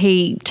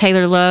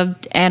 Taylor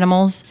loved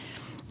animals,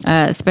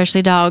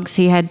 especially dogs.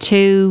 He had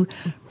 2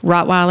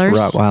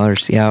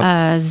 Rottweilers.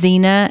 Yeah.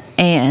 Xena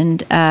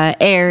and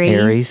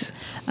Aries.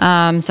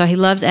 So he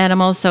loves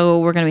animals.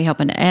 So we're going to be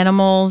helping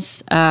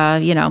animals,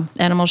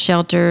 animal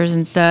shelters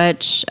and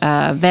such,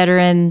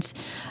 veterans.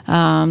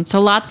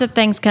 So lots of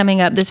things coming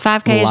up. This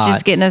 5K is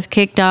just getting us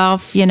kicked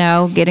off,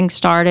 getting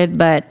started.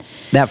 But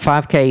that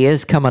 5K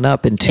is coming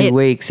up in 2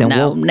 weeks,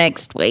 and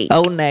next week.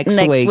 Oh, next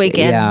week.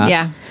 Weekend.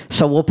 Yeah.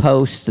 So we'll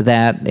post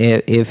that.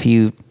 If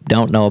you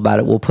don't know about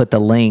it, we'll put the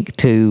link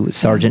to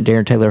Sergeant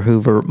Darren Taylor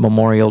Hoover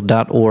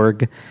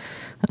Memorial.org.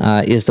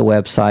 Is the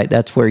website.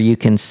 That's where you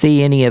can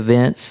see any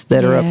events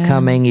that are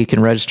upcoming. You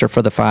can register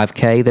for the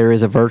 5K. There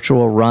is a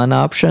virtual run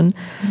option.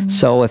 Mm-hmm.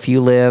 So if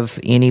you live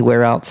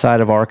anywhere outside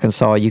of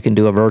Arkansas, you can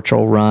do a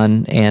virtual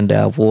run, and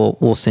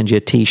we'll send you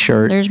a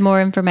T-shirt. There's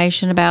more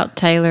information about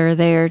Taylor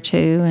there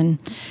too,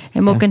 and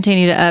we'll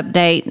continue to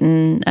update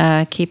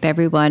and keep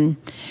everyone,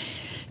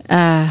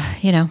 Yeah.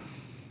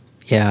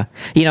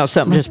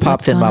 Something just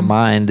popped in my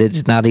mind.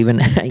 It's not even,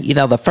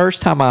 the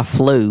first time I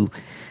flew,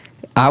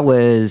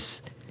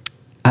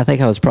 I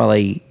think I was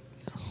probably,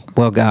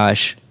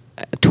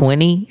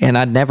 20, and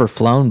I'd never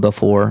flown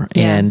before.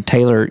 Yeah. And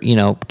Taylor,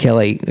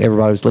 Kelly,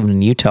 everybody was living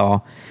in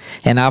Utah,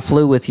 and I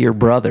flew with your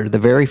brother the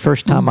very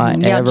first time I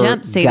ever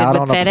got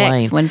on a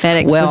plane. When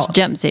FedEx was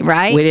jump seat,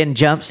 right? We didn't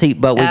jump seat,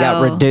 but we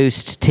got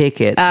reduced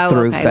tickets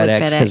through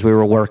FedEx because we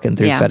were working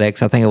through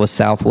FedEx. I think it was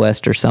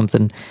Southwest or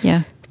something.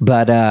 Yeah.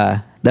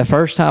 But the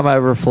first time I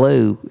ever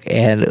flew,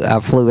 and I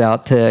flew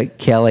out to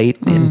Kelly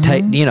and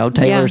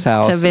Taylor's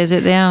house to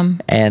visit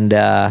them. And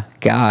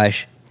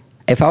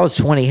if I was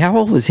 20, how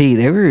old was he?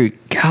 They were,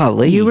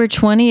 golly. You were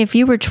 20. If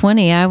you were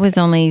 20, I was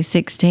only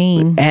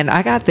 16. And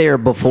I got there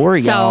before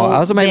y'all. I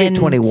was maybe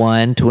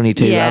 21,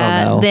 22. I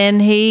don't know.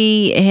 Then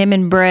him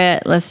and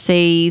Brett, let's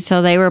see.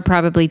 So they were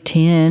probably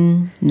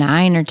 9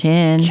 or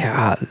 10.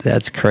 God,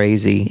 that's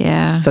crazy.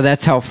 Yeah. So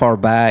that's how far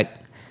back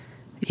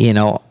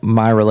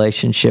my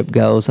relationship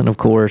goes. And of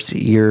course,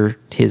 you're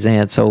his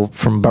aunt. So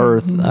from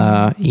birth,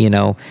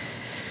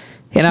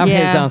 And I'm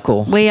his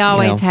uncle. We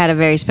always had a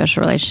very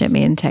special relationship,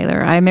 me and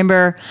Taylor. I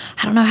remember,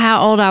 I don't know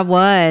how old I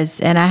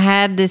was, and I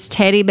had this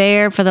teddy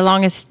bear for the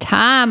longest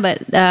time,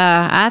 but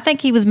I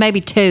think he was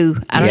maybe 2.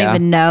 I don't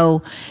even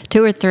know,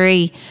 2 or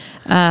 3.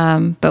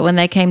 But when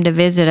they came to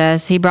visit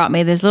us, he brought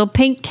me this little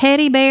pink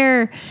teddy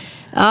bear.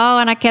 Oh,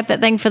 and I kept that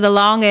thing for the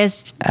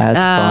longest. That's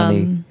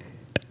funny.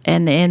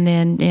 And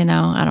then,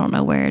 I don't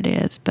know where it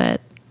is,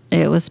 but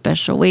it was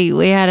special.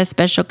 We had a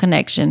special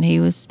connection. He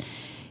was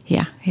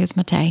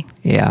my Tay.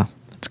 Yeah.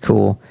 It's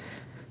cool.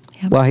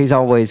 Yep. Well, he's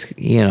always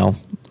going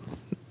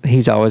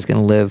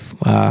to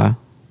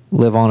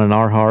live on in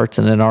our hearts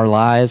and in our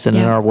lives and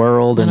in our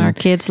world and our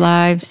kids'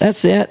 lives.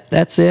 That's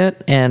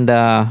it. And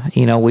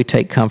we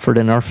take comfort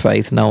in our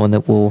faith, knowing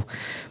that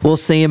we'll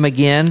see him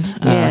again.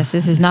 Yes,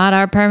 this is not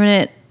our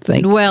permanent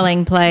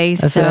dwelling place.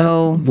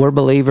 So we're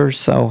believers.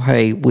 So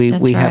hey, we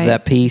have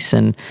that peace,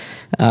 and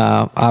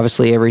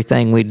obviously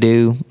everything we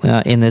do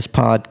in this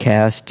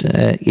podcast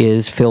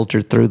is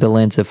filtered through the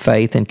lens of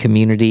faith and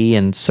community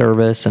and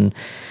service and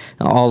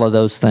all of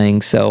those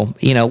things. So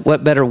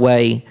what better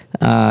way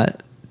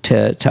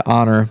to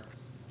honor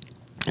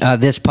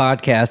this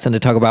podcast and to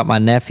talk about my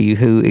nephew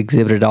who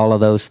exhibited all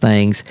of those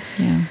things.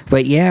 Yeah.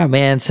 But yeah,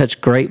 man,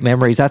 such great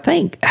memories.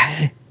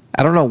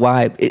 I don't know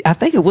why. I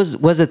think it was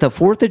it the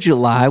 4th of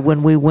July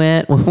when we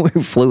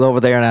flew over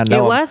there, and I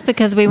know it was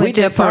because we went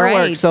to a parade.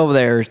 Fireworks over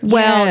there.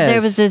 Well,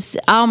 there was this.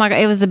 Oh my God!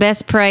 It was the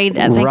best parade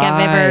I think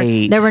I've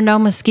ever. There were no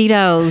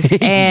mosquitoes,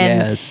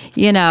 and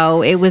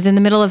it was in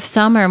the middle of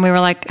summer, and we were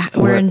like,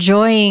 we're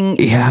enjoying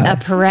a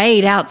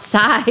parade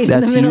outside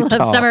in the middle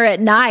of summer at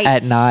night.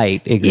 At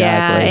night, exactly.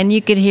 Yeah, and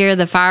you could hear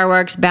the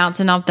fireworks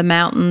bouncing off the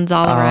mountains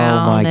all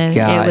around. Oh my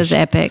gosh! It was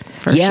epic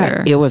for sure.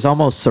 Yeah, it was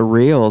almost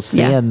surreal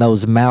seeing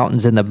those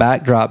mountains in the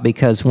backdrop,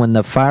 because when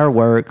the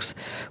fireworks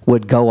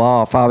would go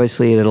off,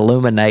 obviously it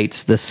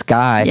illuminates the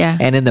sky,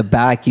 and in the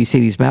back you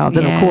see these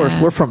mountains. And of course,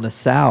 we're from the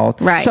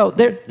South, right? So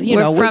there, we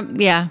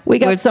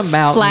got some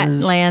mountains,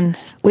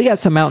 flatlands. We got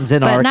some mountains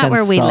in Arkansas, not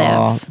where we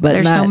live. But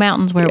there's no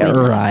mountains where we live,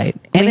 right?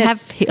 And we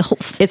have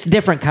hills. It's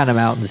different kind of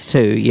mountains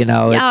too. It's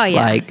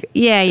like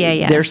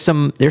There's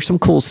some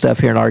cool stuff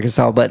here in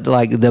Arkansas, but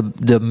like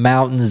the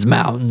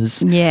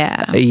mountains,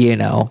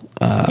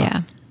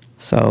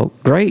 So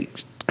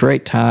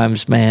great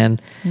times, man.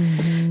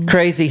 Mm-hmm.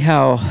 Crazy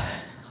how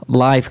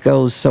life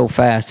goes so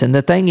fast. And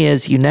the thing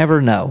is, you never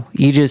know.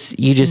 You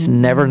just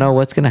never know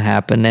what's going to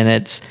happen. And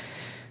it's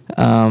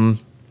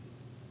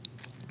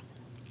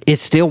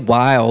still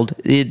wild.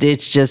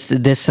 It's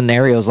just, this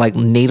scenario is like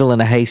needle in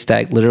a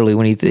haystack, literally,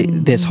 when you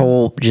this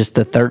whole, just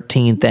the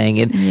 13 thing.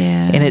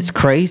 And it's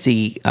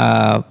crazy,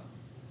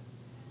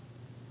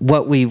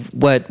 what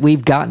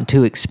we've gotten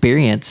to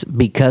experience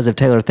because of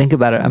Taylor. Think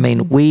about it. I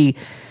mean,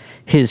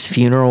 his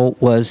funeral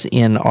was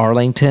in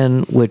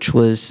Arlington, which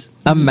was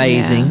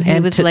amazing. He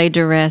was laid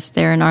to rest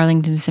there in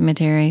Arlington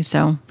Cemetery.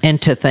 So, and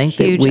to think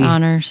huge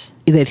honors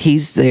that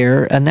he's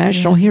there, a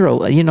national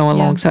hero,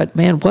 alongside,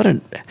 man, what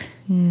an,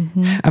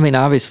 I mean,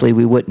 obviously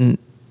we would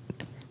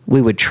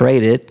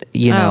trade it,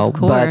 of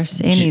course,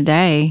 but any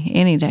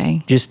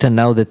day. Just to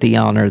know that the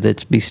honor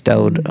that's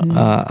bestowed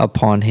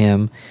upon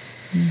him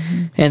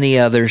and the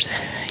others,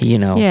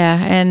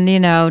 Yeah,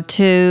 and,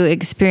 to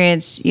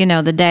experience,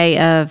 the day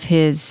of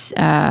his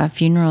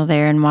funeral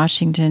there in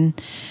Washington,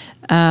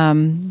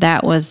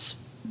 that was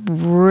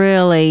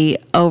really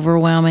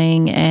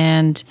overwhelming.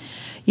 And,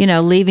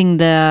 leaving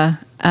the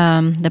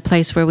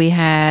place where we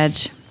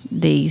had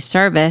the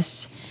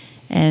service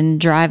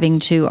and driving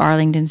to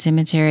Arlington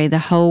Cemetery, the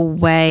whole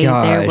way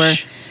there were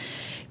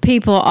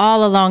people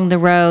all along the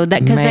road,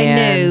 because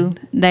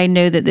they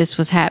knew that this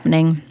was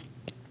happening.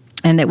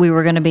 And that we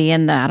were going to be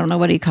in I don't know,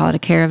 what do you call it, a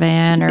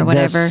caravan or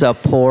whatever. The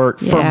support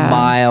for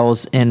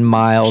miles and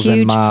miles huge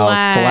and miles.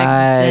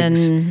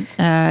 Flags. And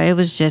it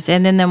was just,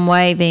 and then them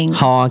waving.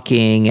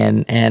 Honking,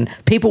 and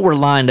people were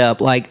lined up.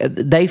 Like,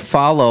 they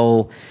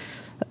follow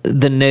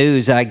the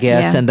news, I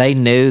guess, and they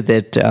knew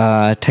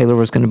that Taylor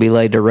was going to be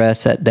laid to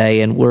rest that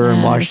day, and we're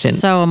in Washington.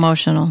 So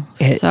emotional.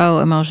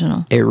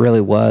 It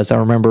really was. I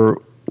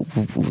remember,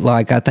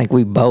 I think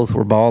we both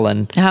were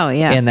bawling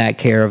in that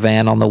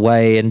caravan on the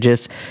way, and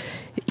just...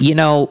 you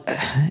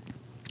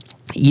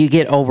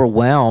get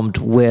overwhelmed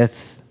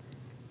with.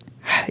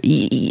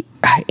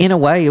 In a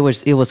way, it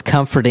was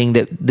comforting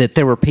that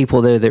there were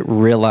people there that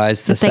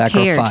realized the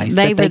sacrifice.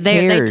 They were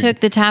there. They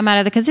took the time out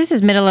of because this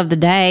is middle of the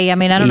day. I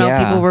mean, I don't know if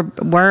people were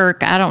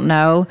work. I don't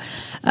know,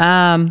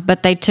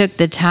 but they took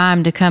the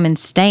time to come and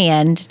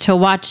stand to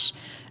watch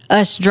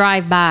us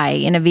drive by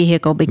in a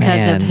vehicle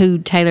because of who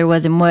Taylor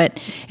was and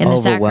the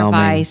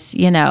sacrifice.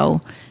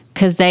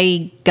 Because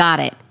they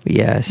got it.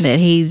 Yes, that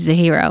he's a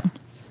hero.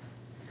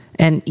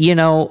 And,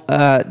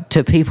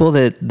 to people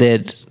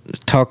that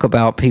talk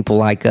about people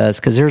like us,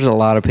 because there's a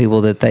lot of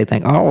people that they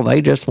think,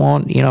 they just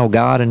want,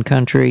 God and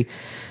country.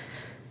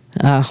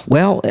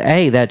 Well,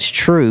 that's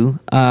true.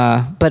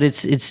 But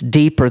it's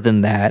deeper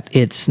than that.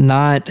 It's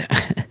not,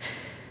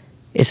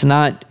 it's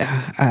not,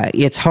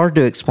 it's hard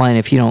to explain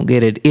if you don't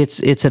get it.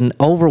 It's an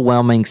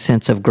overwhelming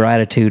sense of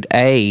gratitude,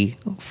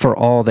 for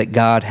all that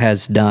God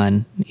has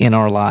done in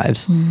our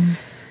lives. Mm-hmm.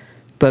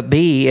 But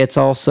B, it's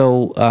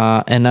also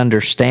an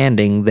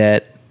understanding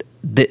that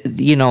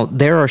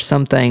there are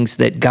some things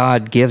that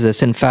God gives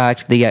us. In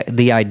fact,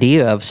 the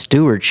idea of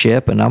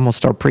stewardship, and I'm going to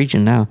start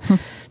preaching now.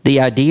 The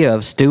idea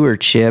of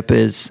stewardship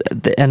is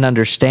an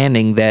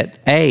understanding that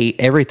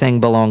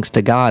everything belongs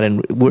to God,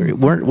 and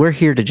we're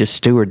here to just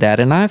steward that.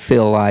 And I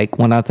feel like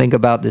when I think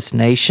about this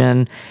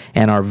nation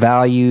and our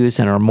values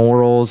and our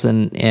morals,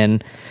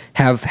 and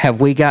have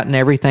we gotten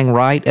everything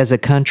right as a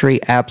country?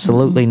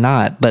 Absolutely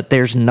not. But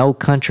there's no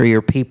country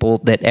or people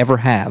that ever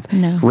have.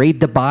 No.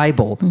 Read the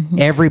Bible.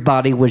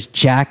 Everybody was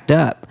jacked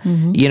up.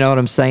 You know what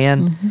I'm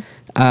saying?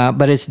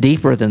 But it's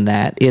deeper than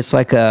that. It's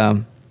like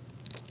a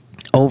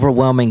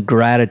overwhelming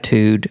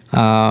gratitude,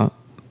 a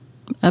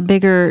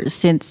bigger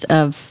sense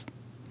of,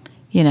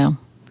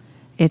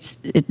 it's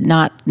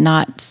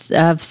not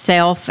of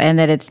self, and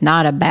that it's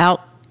not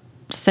about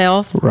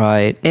self.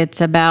 Right.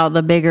 It's about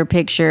the bigger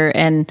picture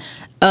and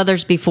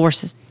others before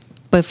self.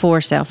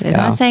 Am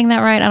I saying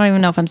that right? I don't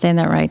even know if I'm saying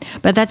that right,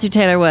 but that's who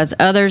Taylor was.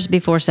 Others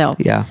before self.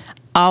 Yeah.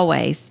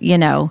 Always,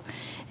 and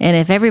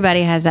if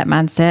everybody has that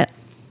mindset,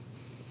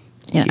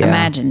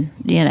 imagine,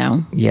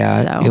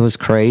 Yeah, so. It was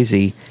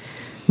crazy.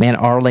 Man,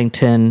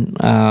 Arlington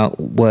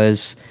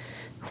was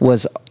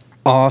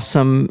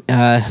awesome.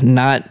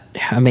 Not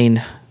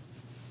in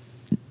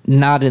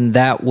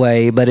that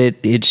way, but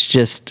it's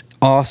just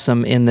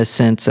awesome in the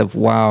sense of,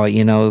 wow,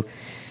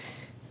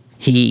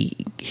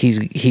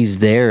 he's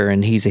there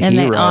and he's a hero. And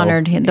they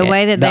honored him. The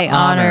way that they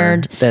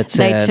honored,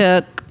 they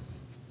took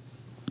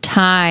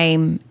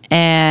time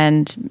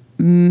and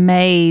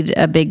made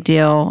a big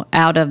deal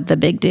out of the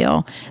big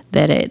deal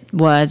that it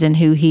was, and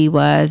who he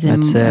was,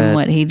 and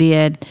what he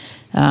did.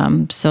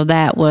 So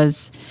that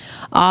was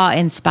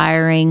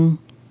awe-inspiring.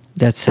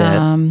 That's it.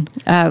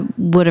 I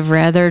would have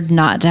rather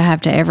not to have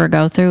to ever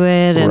go through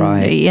it. And,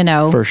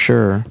 right. For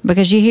sure.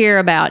 Because you hear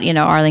about,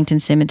 Arlington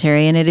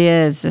Cemetery, and it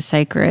is a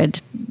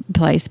sacred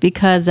place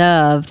because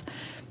of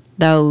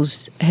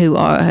those who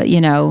are,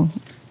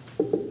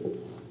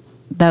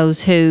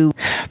 those who.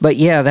 But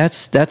yeah,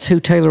 that's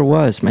who Taylor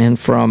was, man,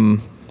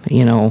 from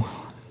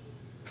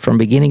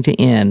beginning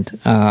to end.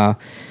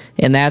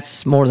 And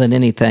that's more than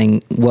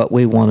anything what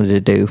we wanted to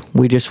do.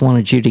 We just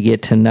wanted you to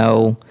get to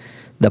know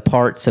the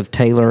parts of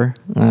Taylor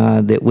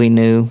that we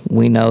knew.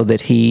 We know that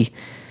he,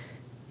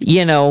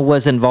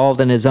 was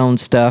involved in his own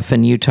stuff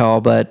in Utah,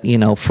 but,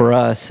 for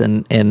us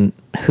and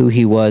who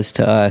he was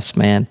to us,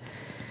 man,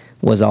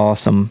 was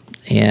awesome.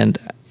 And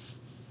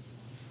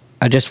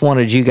I just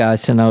wanted you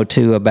guys to know,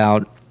 too,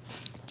 about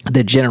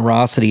the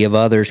generosity of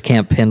others.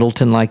 Camp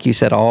Pendleton, like you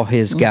said, all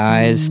his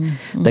guys,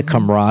 the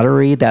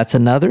camaraderie, that's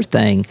another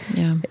thing.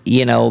 Yeah.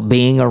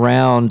 Being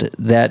around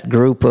that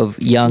group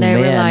of young men.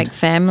 They were like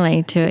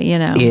family to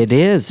it, It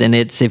is, and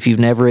it's, if you've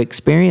never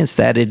experienced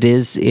that, it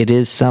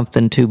is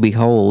something to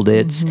behold.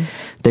 It's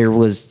there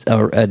was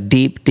a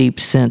deep, deep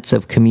sense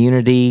of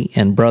community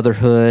and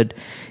brotherhood,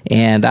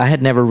 and I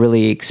had never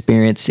really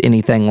experienced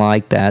anything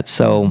like that.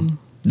 So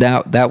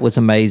that was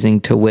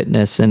amazing to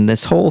witness, and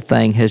this whole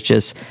thing has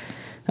just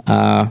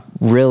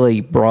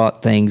really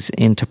brought things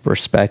into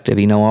perspective.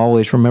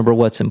 Always remember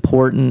what's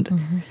important.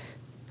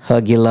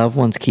 Hug your loved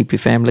ones. Keep your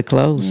family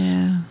close.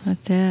 Yeah,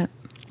 that's it.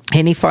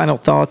 Any final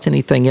thoughts?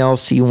 Anything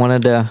else you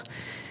wanted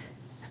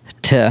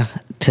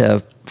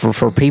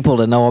for people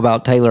to know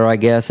about Taylor? I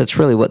guess that's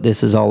really what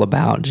this is all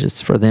about,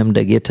 just for them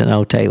to get to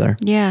know Taylor.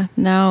 Yeah,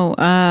 no,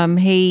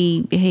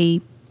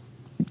 he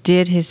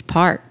did his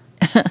part.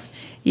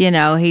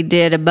 He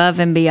did above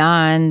and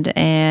beyond,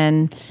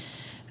 and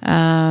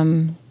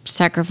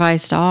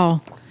sacrificed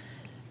all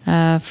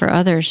for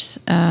others.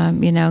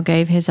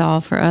 Gave his all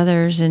for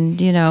others,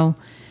 and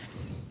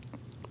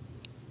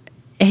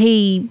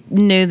he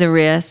knew the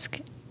risk,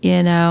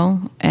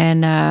 and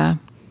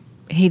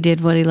he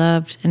did what he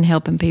loved, and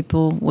helping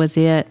people was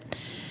it.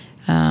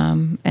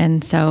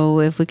 And so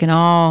if we can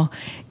all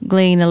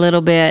glean a little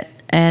bit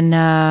and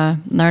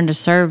learn to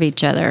serve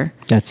each other,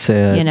 that's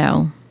it.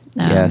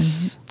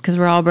 Yes, because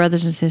we're all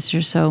brothers and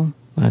sisters. So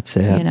that's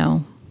it.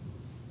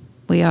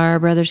 We are our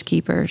brother's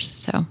keepers.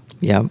 So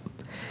yep.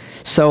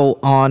 So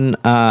on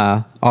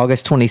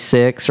August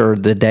 26th, or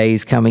the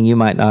days coming, you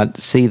might not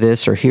see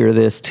this or hear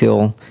this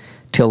till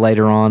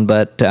later on,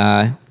 but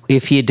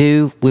if you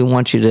do, we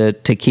want you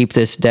to keep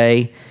this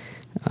day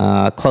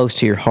close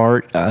to your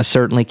heart.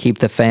 Certainly keep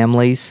the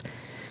families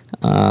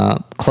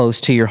close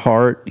to your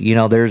heart.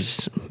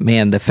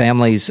 The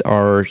families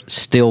are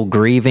still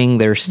grieving.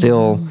 There's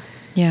still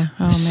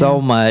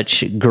so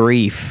much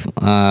grief,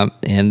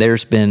 and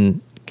there's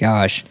been,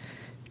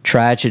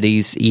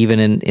 tragedies even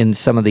in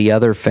some of the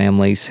other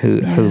families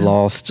who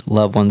lost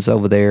loved ones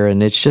over there.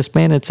 And it's just,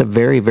 it's a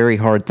very, very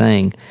hard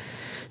thing.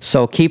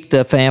 So keep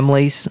the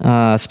families,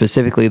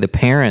 specifically the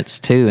parents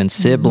too, and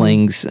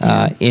siblings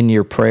in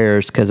your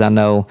prayers, because I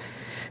know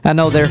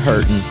they're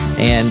hurting.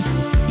 And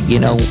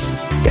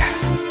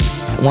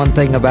one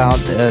thing about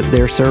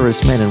their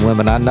servicemen and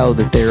women, I know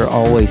that they're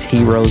always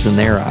heroes in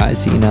their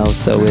eyes, you know,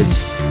 so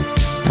it's,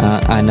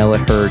 I know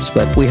it hurts,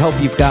 but we hope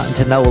you've gotten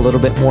to know a little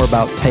bit more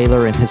about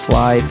Taylor and his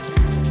life.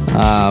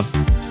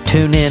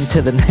 Tune in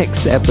to the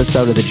next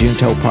episode of the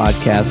Junto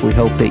podcast. We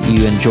hope that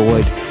you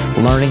enjoyed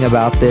learning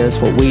about this,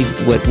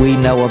 what we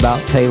know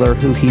about Taylor,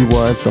 who he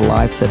was, the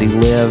life that he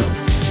lived,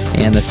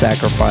 and the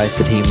sacrifice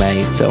that he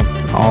made. So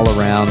all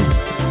around,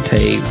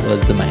 Tay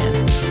was the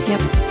man.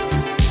 Yep.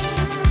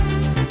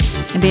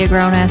 And be a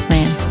grown-ass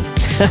man.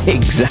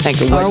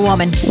 Exactly. Or a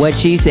woman. What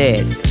she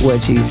said.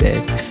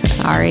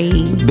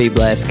 Sorry. Be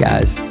blessed,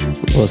 guys.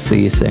 We'll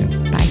see you soon.